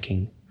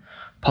decision-making,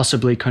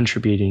 possibly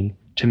contributing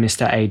to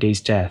Mr. AD's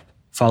death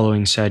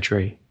following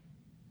surgery.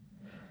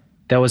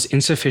 There was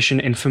insufficient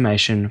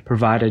information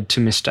provided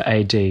to Mr.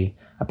 AD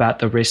about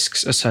the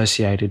risks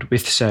associated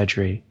with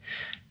surgery.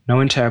 No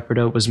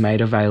interpreter was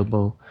made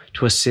available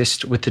to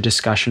assist with the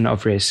discussion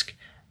of risk,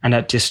 and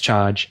at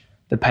discharge,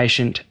 the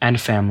patient and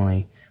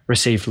family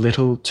received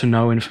little to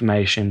no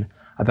information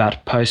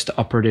about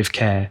post-operative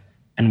care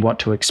and what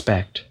to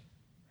expect.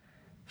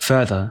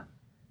 Further,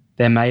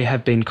 there may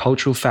have been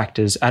cultural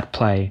factors at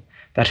play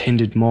that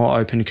hindered more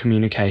open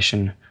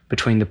communication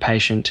between the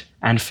patient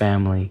and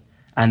family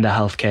and the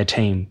healthcare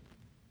team.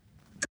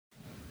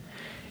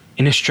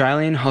 In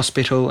Australian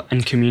hospital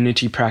and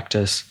community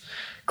practice,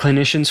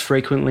 clinicians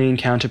frequently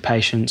encounter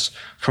patients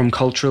from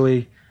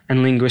culturally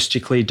and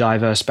linguistically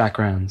diverse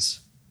backgrounds.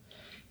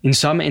 In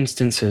some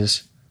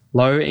instances,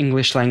 low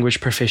English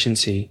language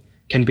proficiency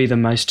can be the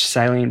most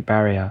salient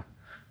barrier,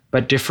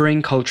 but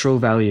differing cultural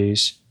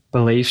values,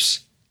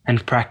 beliefs,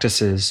 and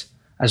practices,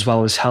 as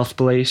well as health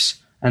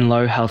beliefs and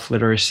low health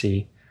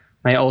literacy,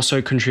 may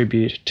also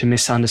contribute to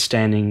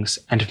misunderstandings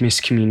and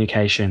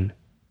miscommunication.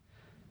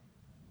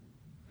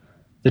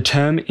 The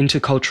term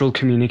intercultural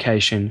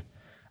communication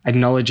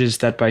acknowledges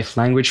that both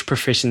language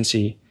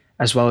proficiency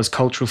as well as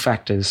cultural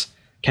factors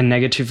can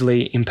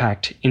negatively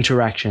impact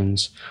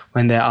interactions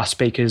when there are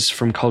speakers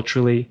from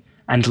culturally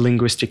and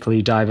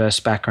linguistically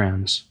diverse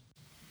backgrounds.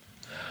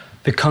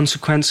 The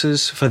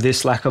consequences for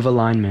this lack of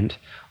alignment,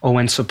 or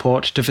when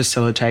support to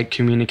facilitate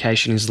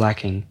communication is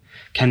lacking,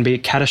 can be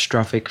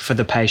catastrophic for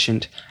the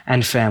patient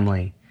and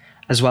family,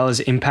 as well as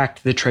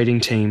impact the treating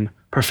team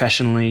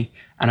professionally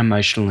and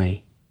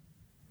emotionally.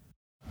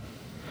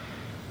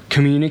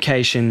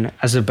 Communication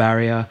as a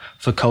barrier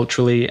for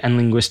culturally and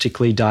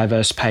linguistically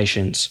diverse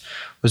patients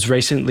was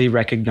recently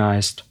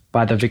recognised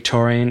by the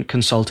Victorian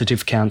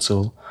Consultative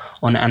Council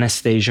on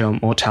Anaesthesia,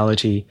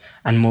 Mortality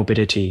and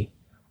Morbidity,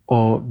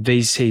 or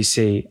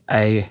VCCAMM.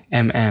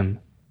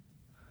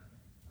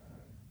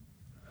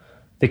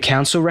 The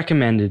Council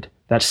recommended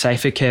that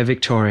Safer Care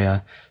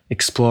Victoria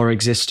explore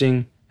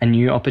existing and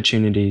new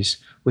opportunities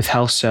with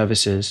health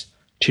services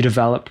to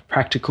develop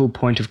practical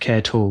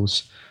point-of-care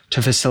tools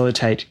to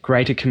facilitate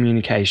greater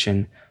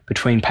communication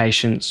between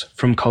patients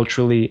from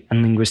culturally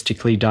and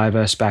linguistically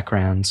diverse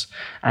backgrounds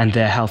and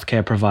their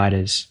healthcare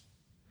providers.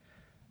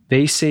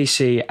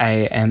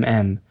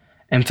 VCCAMM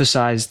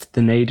emphasised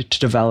the need to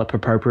develop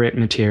appropriate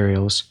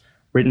materials,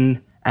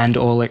 written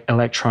and/or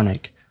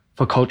electronic,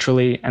 for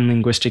culturally and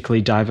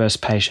linguistically diverse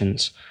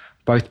patients,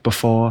 both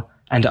before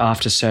and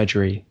after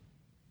surgery.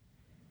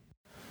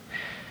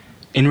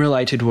 In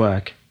related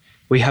work,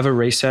 we have a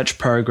research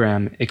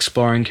program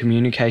exploring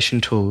communication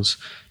tools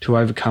to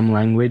overcome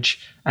language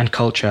and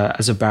culture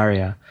as a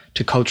barrier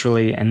to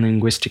culturally and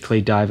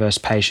linguistically diverse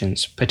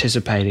patients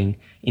participating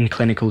in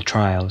clinical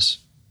trials.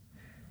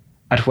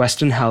 At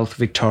Western Health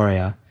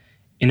Victoria,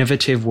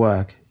 innovative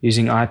work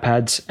using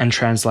iPads and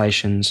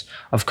translations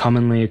of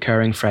commonly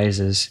occurring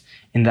phrases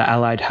in the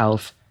allied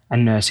health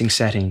and nursing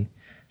setting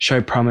show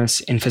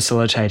promise in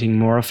facilitating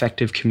more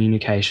effective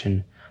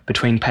communication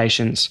between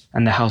patients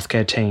and the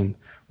healthcare team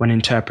when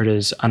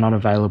interpreters are not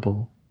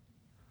available.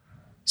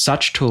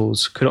 Such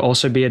tools could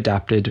also be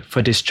adapted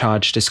for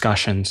discharge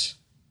discussions.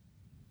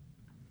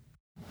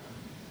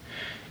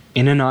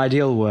 In an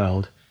ideal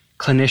world,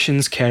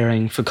 clinicians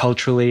caring for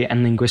culturally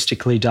and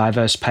linguistically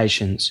diverse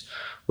patients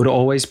would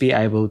always be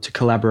able to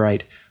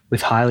collaborate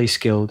with highly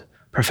skilled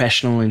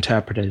professional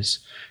interpreters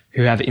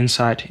who have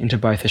insight into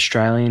both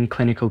Australian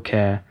clinical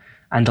care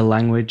and the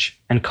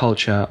language and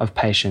culture of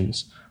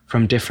patients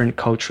from different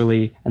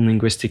culturally and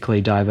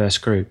linguistically diverse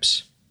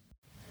groups.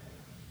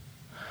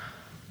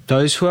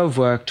 Those who have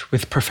worked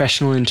with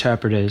professional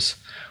interpreters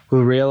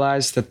will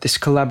realise that this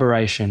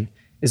collaboration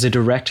is a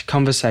direct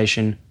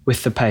conversation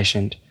with the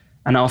patient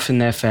and often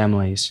their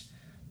families,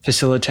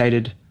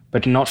 facilitated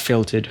but not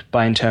filtered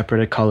by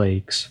interpreter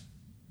colleagues.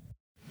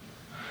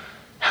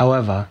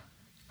 However,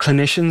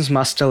 clinicians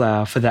must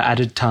allow for the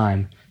added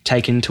time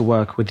taken to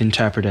work with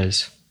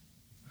interpreters.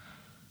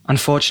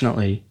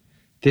 Unfortunately,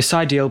 this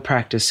ideal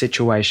practice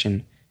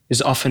situation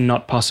is often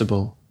not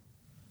possible,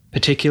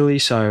 particularly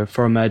so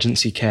for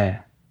emergency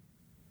care.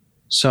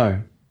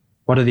 So,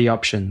 what are the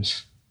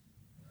options?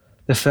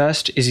 The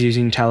first is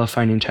using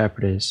telephone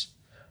interpreters,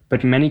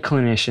 but many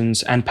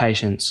clinicians and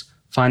patients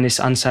find this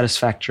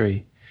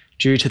unsatisfactory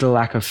due to the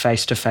lack of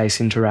face-to-face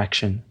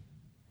interaction.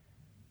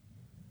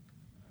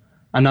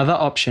 Another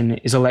option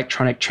is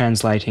electronic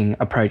translating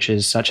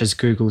approaches such as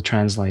Google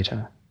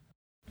Translator.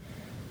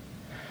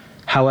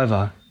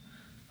 However,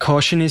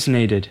 caution is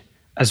needed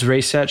as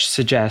research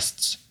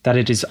suggests that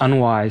it is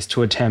unwise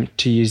to attempt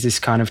to use this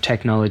kind of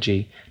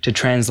technology to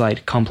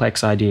translate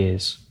complex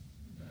ideas.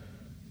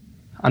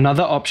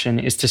 Another option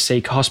is to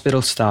seek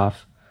hospital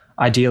staff,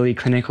 ideally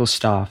clinical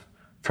staff,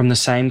 from the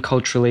same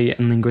culturally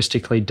and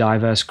linguistically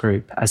diverse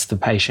group as the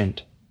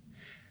patient.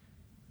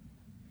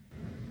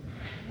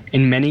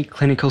 In many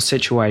clinical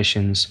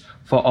situations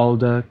for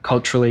older,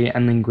 culturally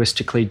and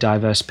linguistically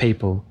diverse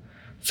people,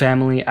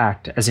 family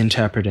act as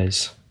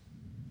interpreters.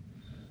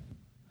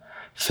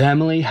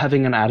 Family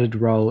having an added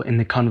role in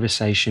the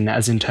conversation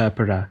as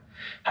interpreter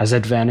has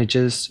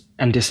advantages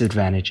and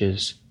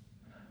disadvantages.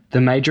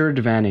 The major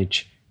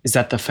advantage is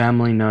that the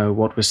family know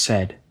what was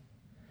said.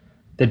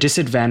 The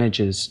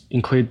disadvantages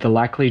include the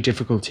likely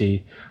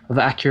difficulty of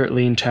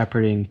accurately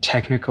interpreting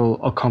technical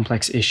or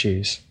complex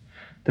issues,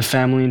 the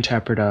family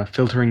interpreter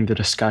filtering the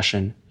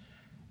discussion,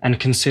 and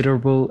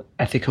considerable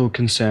ethical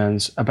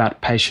concerns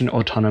about patient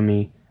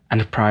autonomy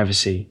and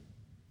privacy.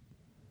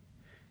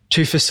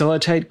 To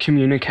facilitate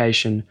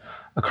communication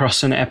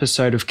across an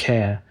episode of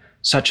care,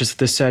 such as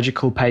the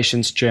surgical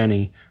patient's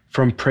journey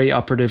from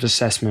pre-operative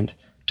assessment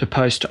to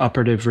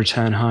post-operative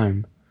return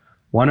home,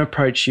 one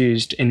approach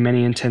used in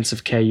many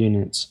intensive care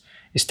units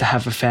is to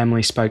have a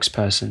family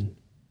spokesperson.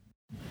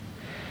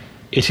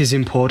 It is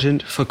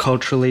important for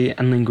culturally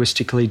and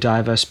linguistically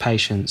diverse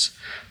patients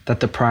that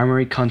the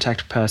primary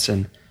contact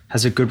person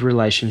has a good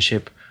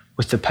relationship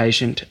with the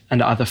patient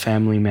and other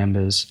family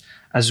members,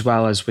 as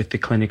well as with the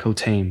clinical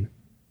team.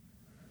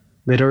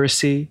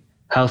 Literacy,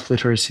 health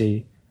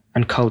literacy,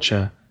 and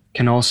culture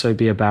can also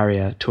be a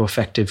barrier to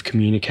effective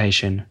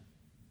communication.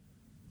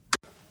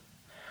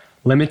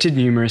 Limited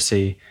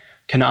numeracy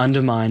can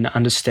undermine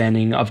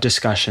understanding of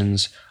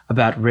discussions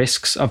about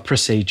risks of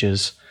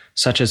procedures,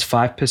 such as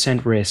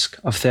 5% risk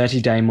of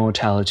 30-day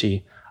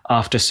mortality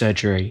after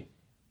surgery.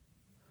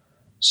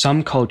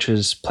 Some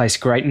cultures place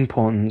great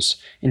importance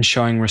in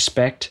showing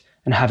respect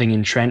and having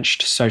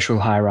entrenched social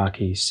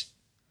hierarchies.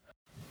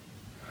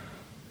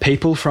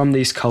 People from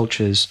these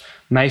cultures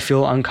may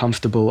feel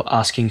uncomfortable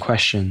asking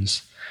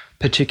questions,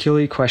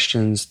 particularly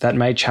questions that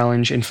may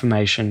challenge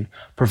information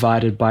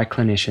provided by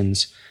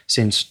clinicians,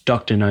 since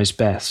doctor knows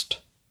best.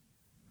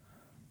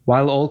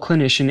 While all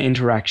clinician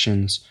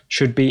interactions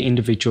should be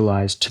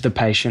individualized to the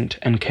patient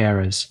and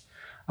carers,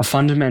 A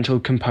fundamental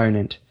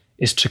component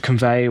is to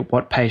convey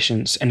what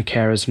patients and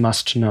carers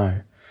must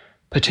know,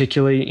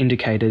 particularly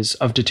indicators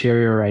of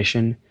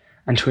deterioration,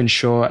 and to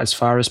ensure as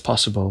far as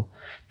possible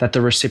that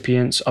the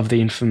recipients of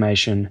the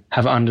information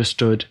have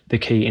understood the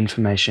key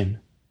information.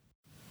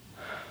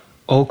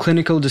 All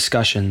clinical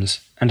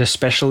discussions, and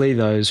especially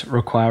those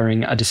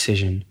requiring a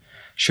decision,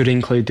 should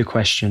include the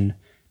question,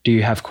 do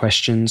you have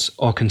questions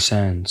or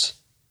concerns?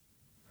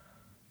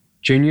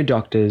 Junior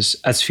doctors,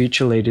 as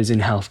future leaders in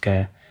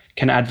healthcare,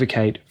 can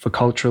advocate for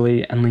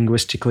culturally and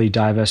linguistically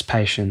diverse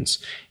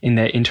patients in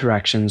their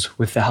interactions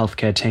with the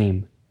healthcare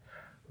team,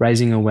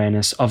 raising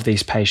awareness of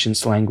these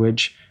patients'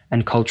 language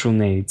and cultural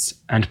needs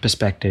and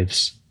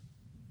perspectives.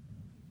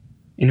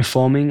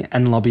 Informing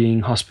and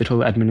lobbying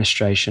hospital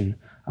administration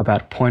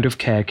about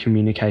point-of-care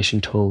communication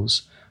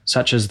tools,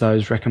 such as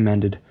those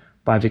recommended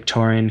by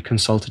Victorian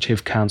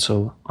Consultative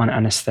Council on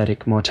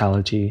Anaesthetic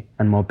Mortality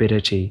and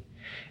Morbidity,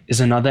 is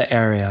another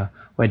area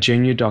where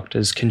junior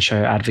doctors can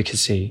show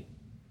advocacy.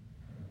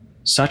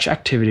 Such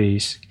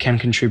activities can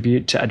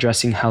contribute to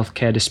addressing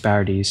healthcare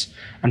disparities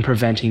and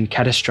preventing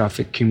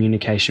catastrophic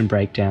communication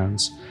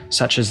breakdowns,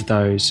 such as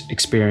those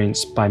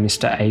experienced by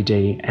Mr. AD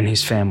and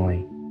his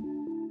family.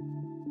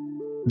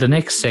 The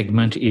next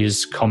segment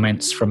is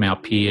comments from our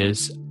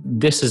peers.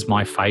 This is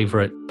my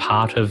favourite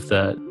part of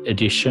the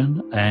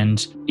edition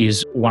and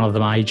is one of the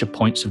major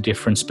points of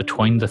difference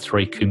between the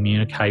three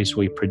communiques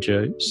we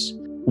produce.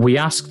 We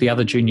ask the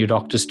other junior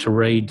doctors to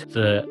read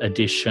the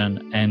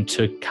edition and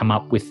to come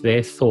up with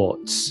their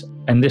thoughts.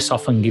 And this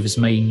often gives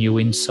me new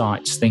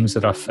insights, things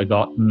that I've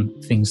forgotten,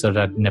 things that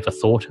I'd never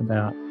thought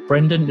about.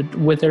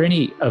 Brendan, were there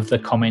any of the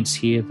comments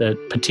here that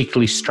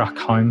particularly struck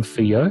home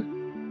for you?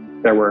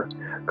 There were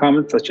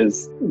comments such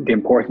as the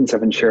importance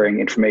of ensuring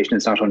information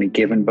is not only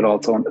given but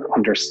also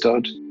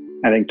understood.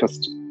 I think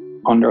just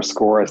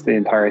underscores the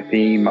entire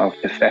theme of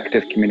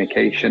effective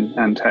communication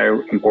and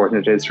how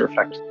important it is to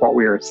reflect what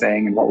we are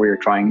saying and what we are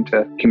trying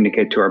to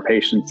communicate to our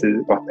patients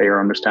is what they are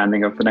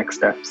understanding of the next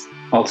steps.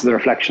 Also the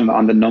reflection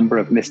on the number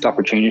of missed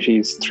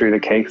opportunities through the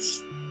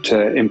case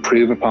to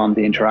improve upon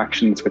the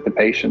interactions with the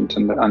patient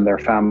and their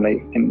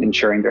family in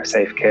ensuring their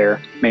safe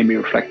care made me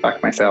reflect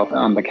back myself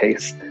on the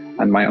case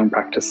and my own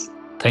practice.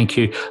 Thank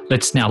you.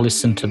 Let's now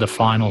listen to the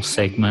final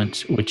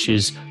segment, which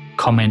is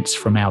comments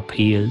from our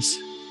peers.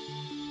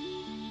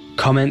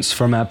 Comments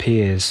from our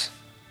peers.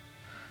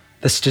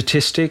 The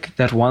statistic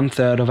that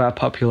 1/3 of our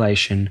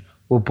population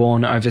were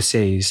born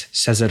overseas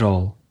says it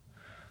all.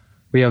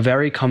 We are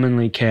very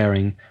commonly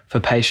caring for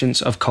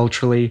patients of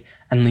culturally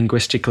and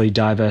linguistically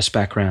diverse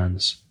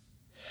backgrounds.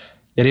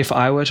 Yet if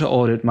I were to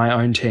audit my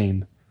own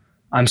team,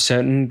 I'm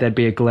certain there'd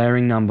be a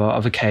glaring number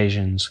of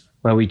occasions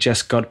where we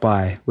just got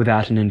by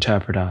without an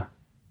interpreter.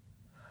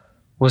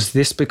 Was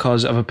this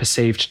because of a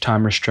perceived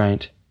time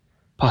restraint?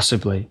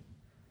 Possibly.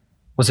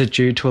 Was it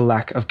due to a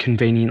lack of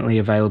conveniently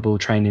available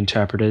trained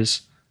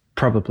interpreters?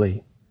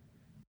 Probably.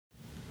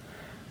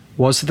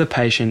 Was the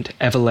patient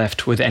ever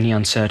left with any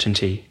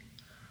uncertainty?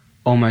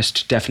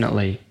 Almost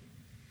definitely.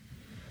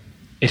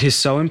 It is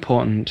so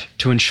important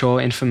to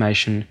ensure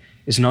information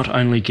is not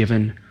only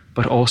given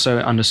but also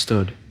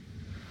understood,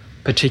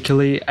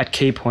 particularly at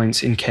key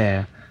points in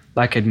care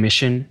like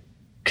admission,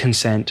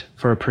 consent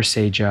for a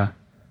procedure,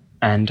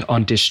 and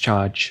on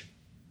discharge.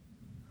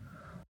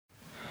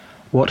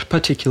 What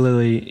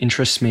particularly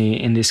interests me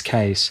in this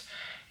case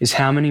is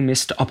how many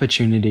missed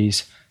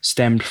opportunities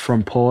stemmed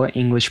from poor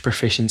English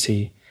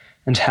proficiency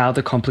and how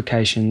the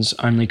complications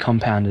only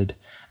compounded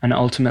and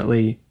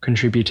ultimately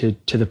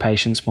contributed to the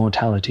patient's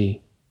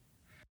mortality.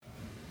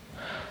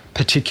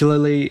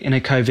 Particularly in a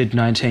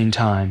COVID-19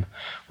 time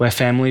where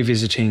family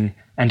visiting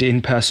and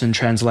in-person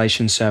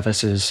translation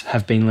services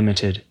have been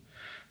limited,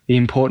 the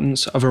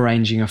importance of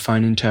arranging a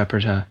phone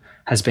interpreter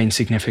has been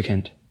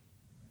significant.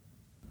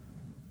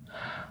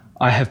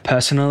 I have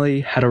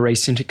personally had a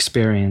recent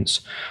experience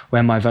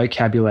where my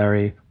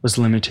vocabulary was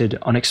limited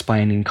on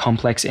explaining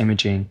complex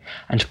imaging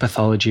and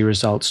pathology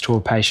results to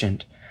a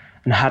patient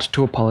and had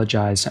to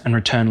apologise and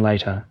return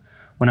later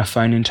when a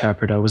phone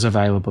interpreter was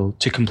available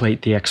to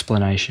complete the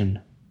explanation.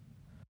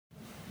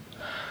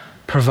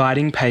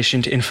 Providing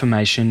patient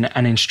information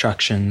and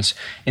instructions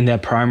in their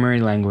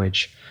primary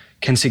language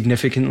can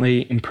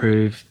significantly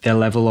improve their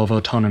level of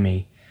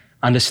autonomy,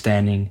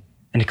 understanding,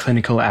 and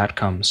clinical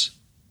outcomes.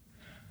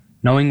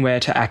 Knowing where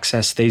to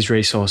access these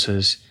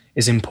resources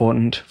is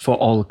important for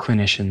all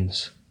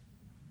clinicians.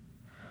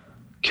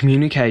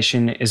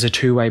 Communication is a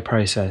two-way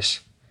process,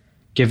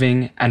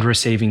 giving and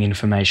receiving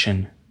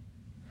information.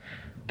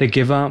 The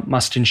giver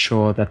must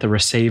ensure that the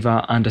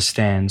receiver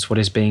understands what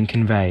is being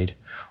conveyed,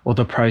 or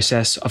the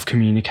process of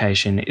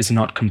communication is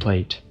not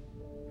complete.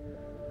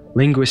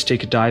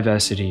 Linguistic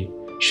diversity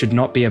should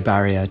not be a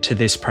barrier to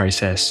this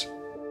process.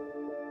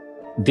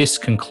 This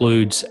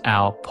concludes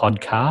our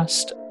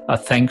podcast.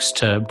 Thanks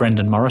to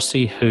Brendan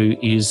Morrissey, who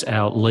is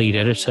our lead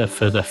editor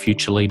for the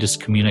Future Leaders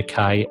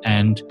Communiqué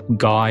and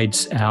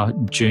guides our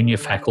junior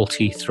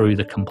faculty through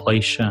the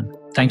completion.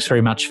 Thanks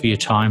very much for your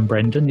time,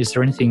 Brendan. Is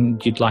there anything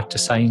you'd like to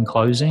say in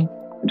closing?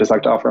 I'd just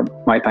like to offer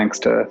my thanks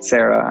to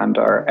Sarah and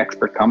our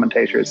expert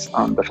commentators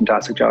on the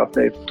fantastic job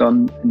they've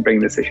done in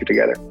bringing this issue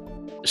together.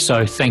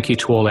 So thank you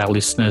to all our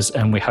listeners,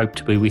 and we hope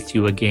to be with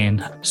you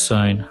again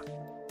soon.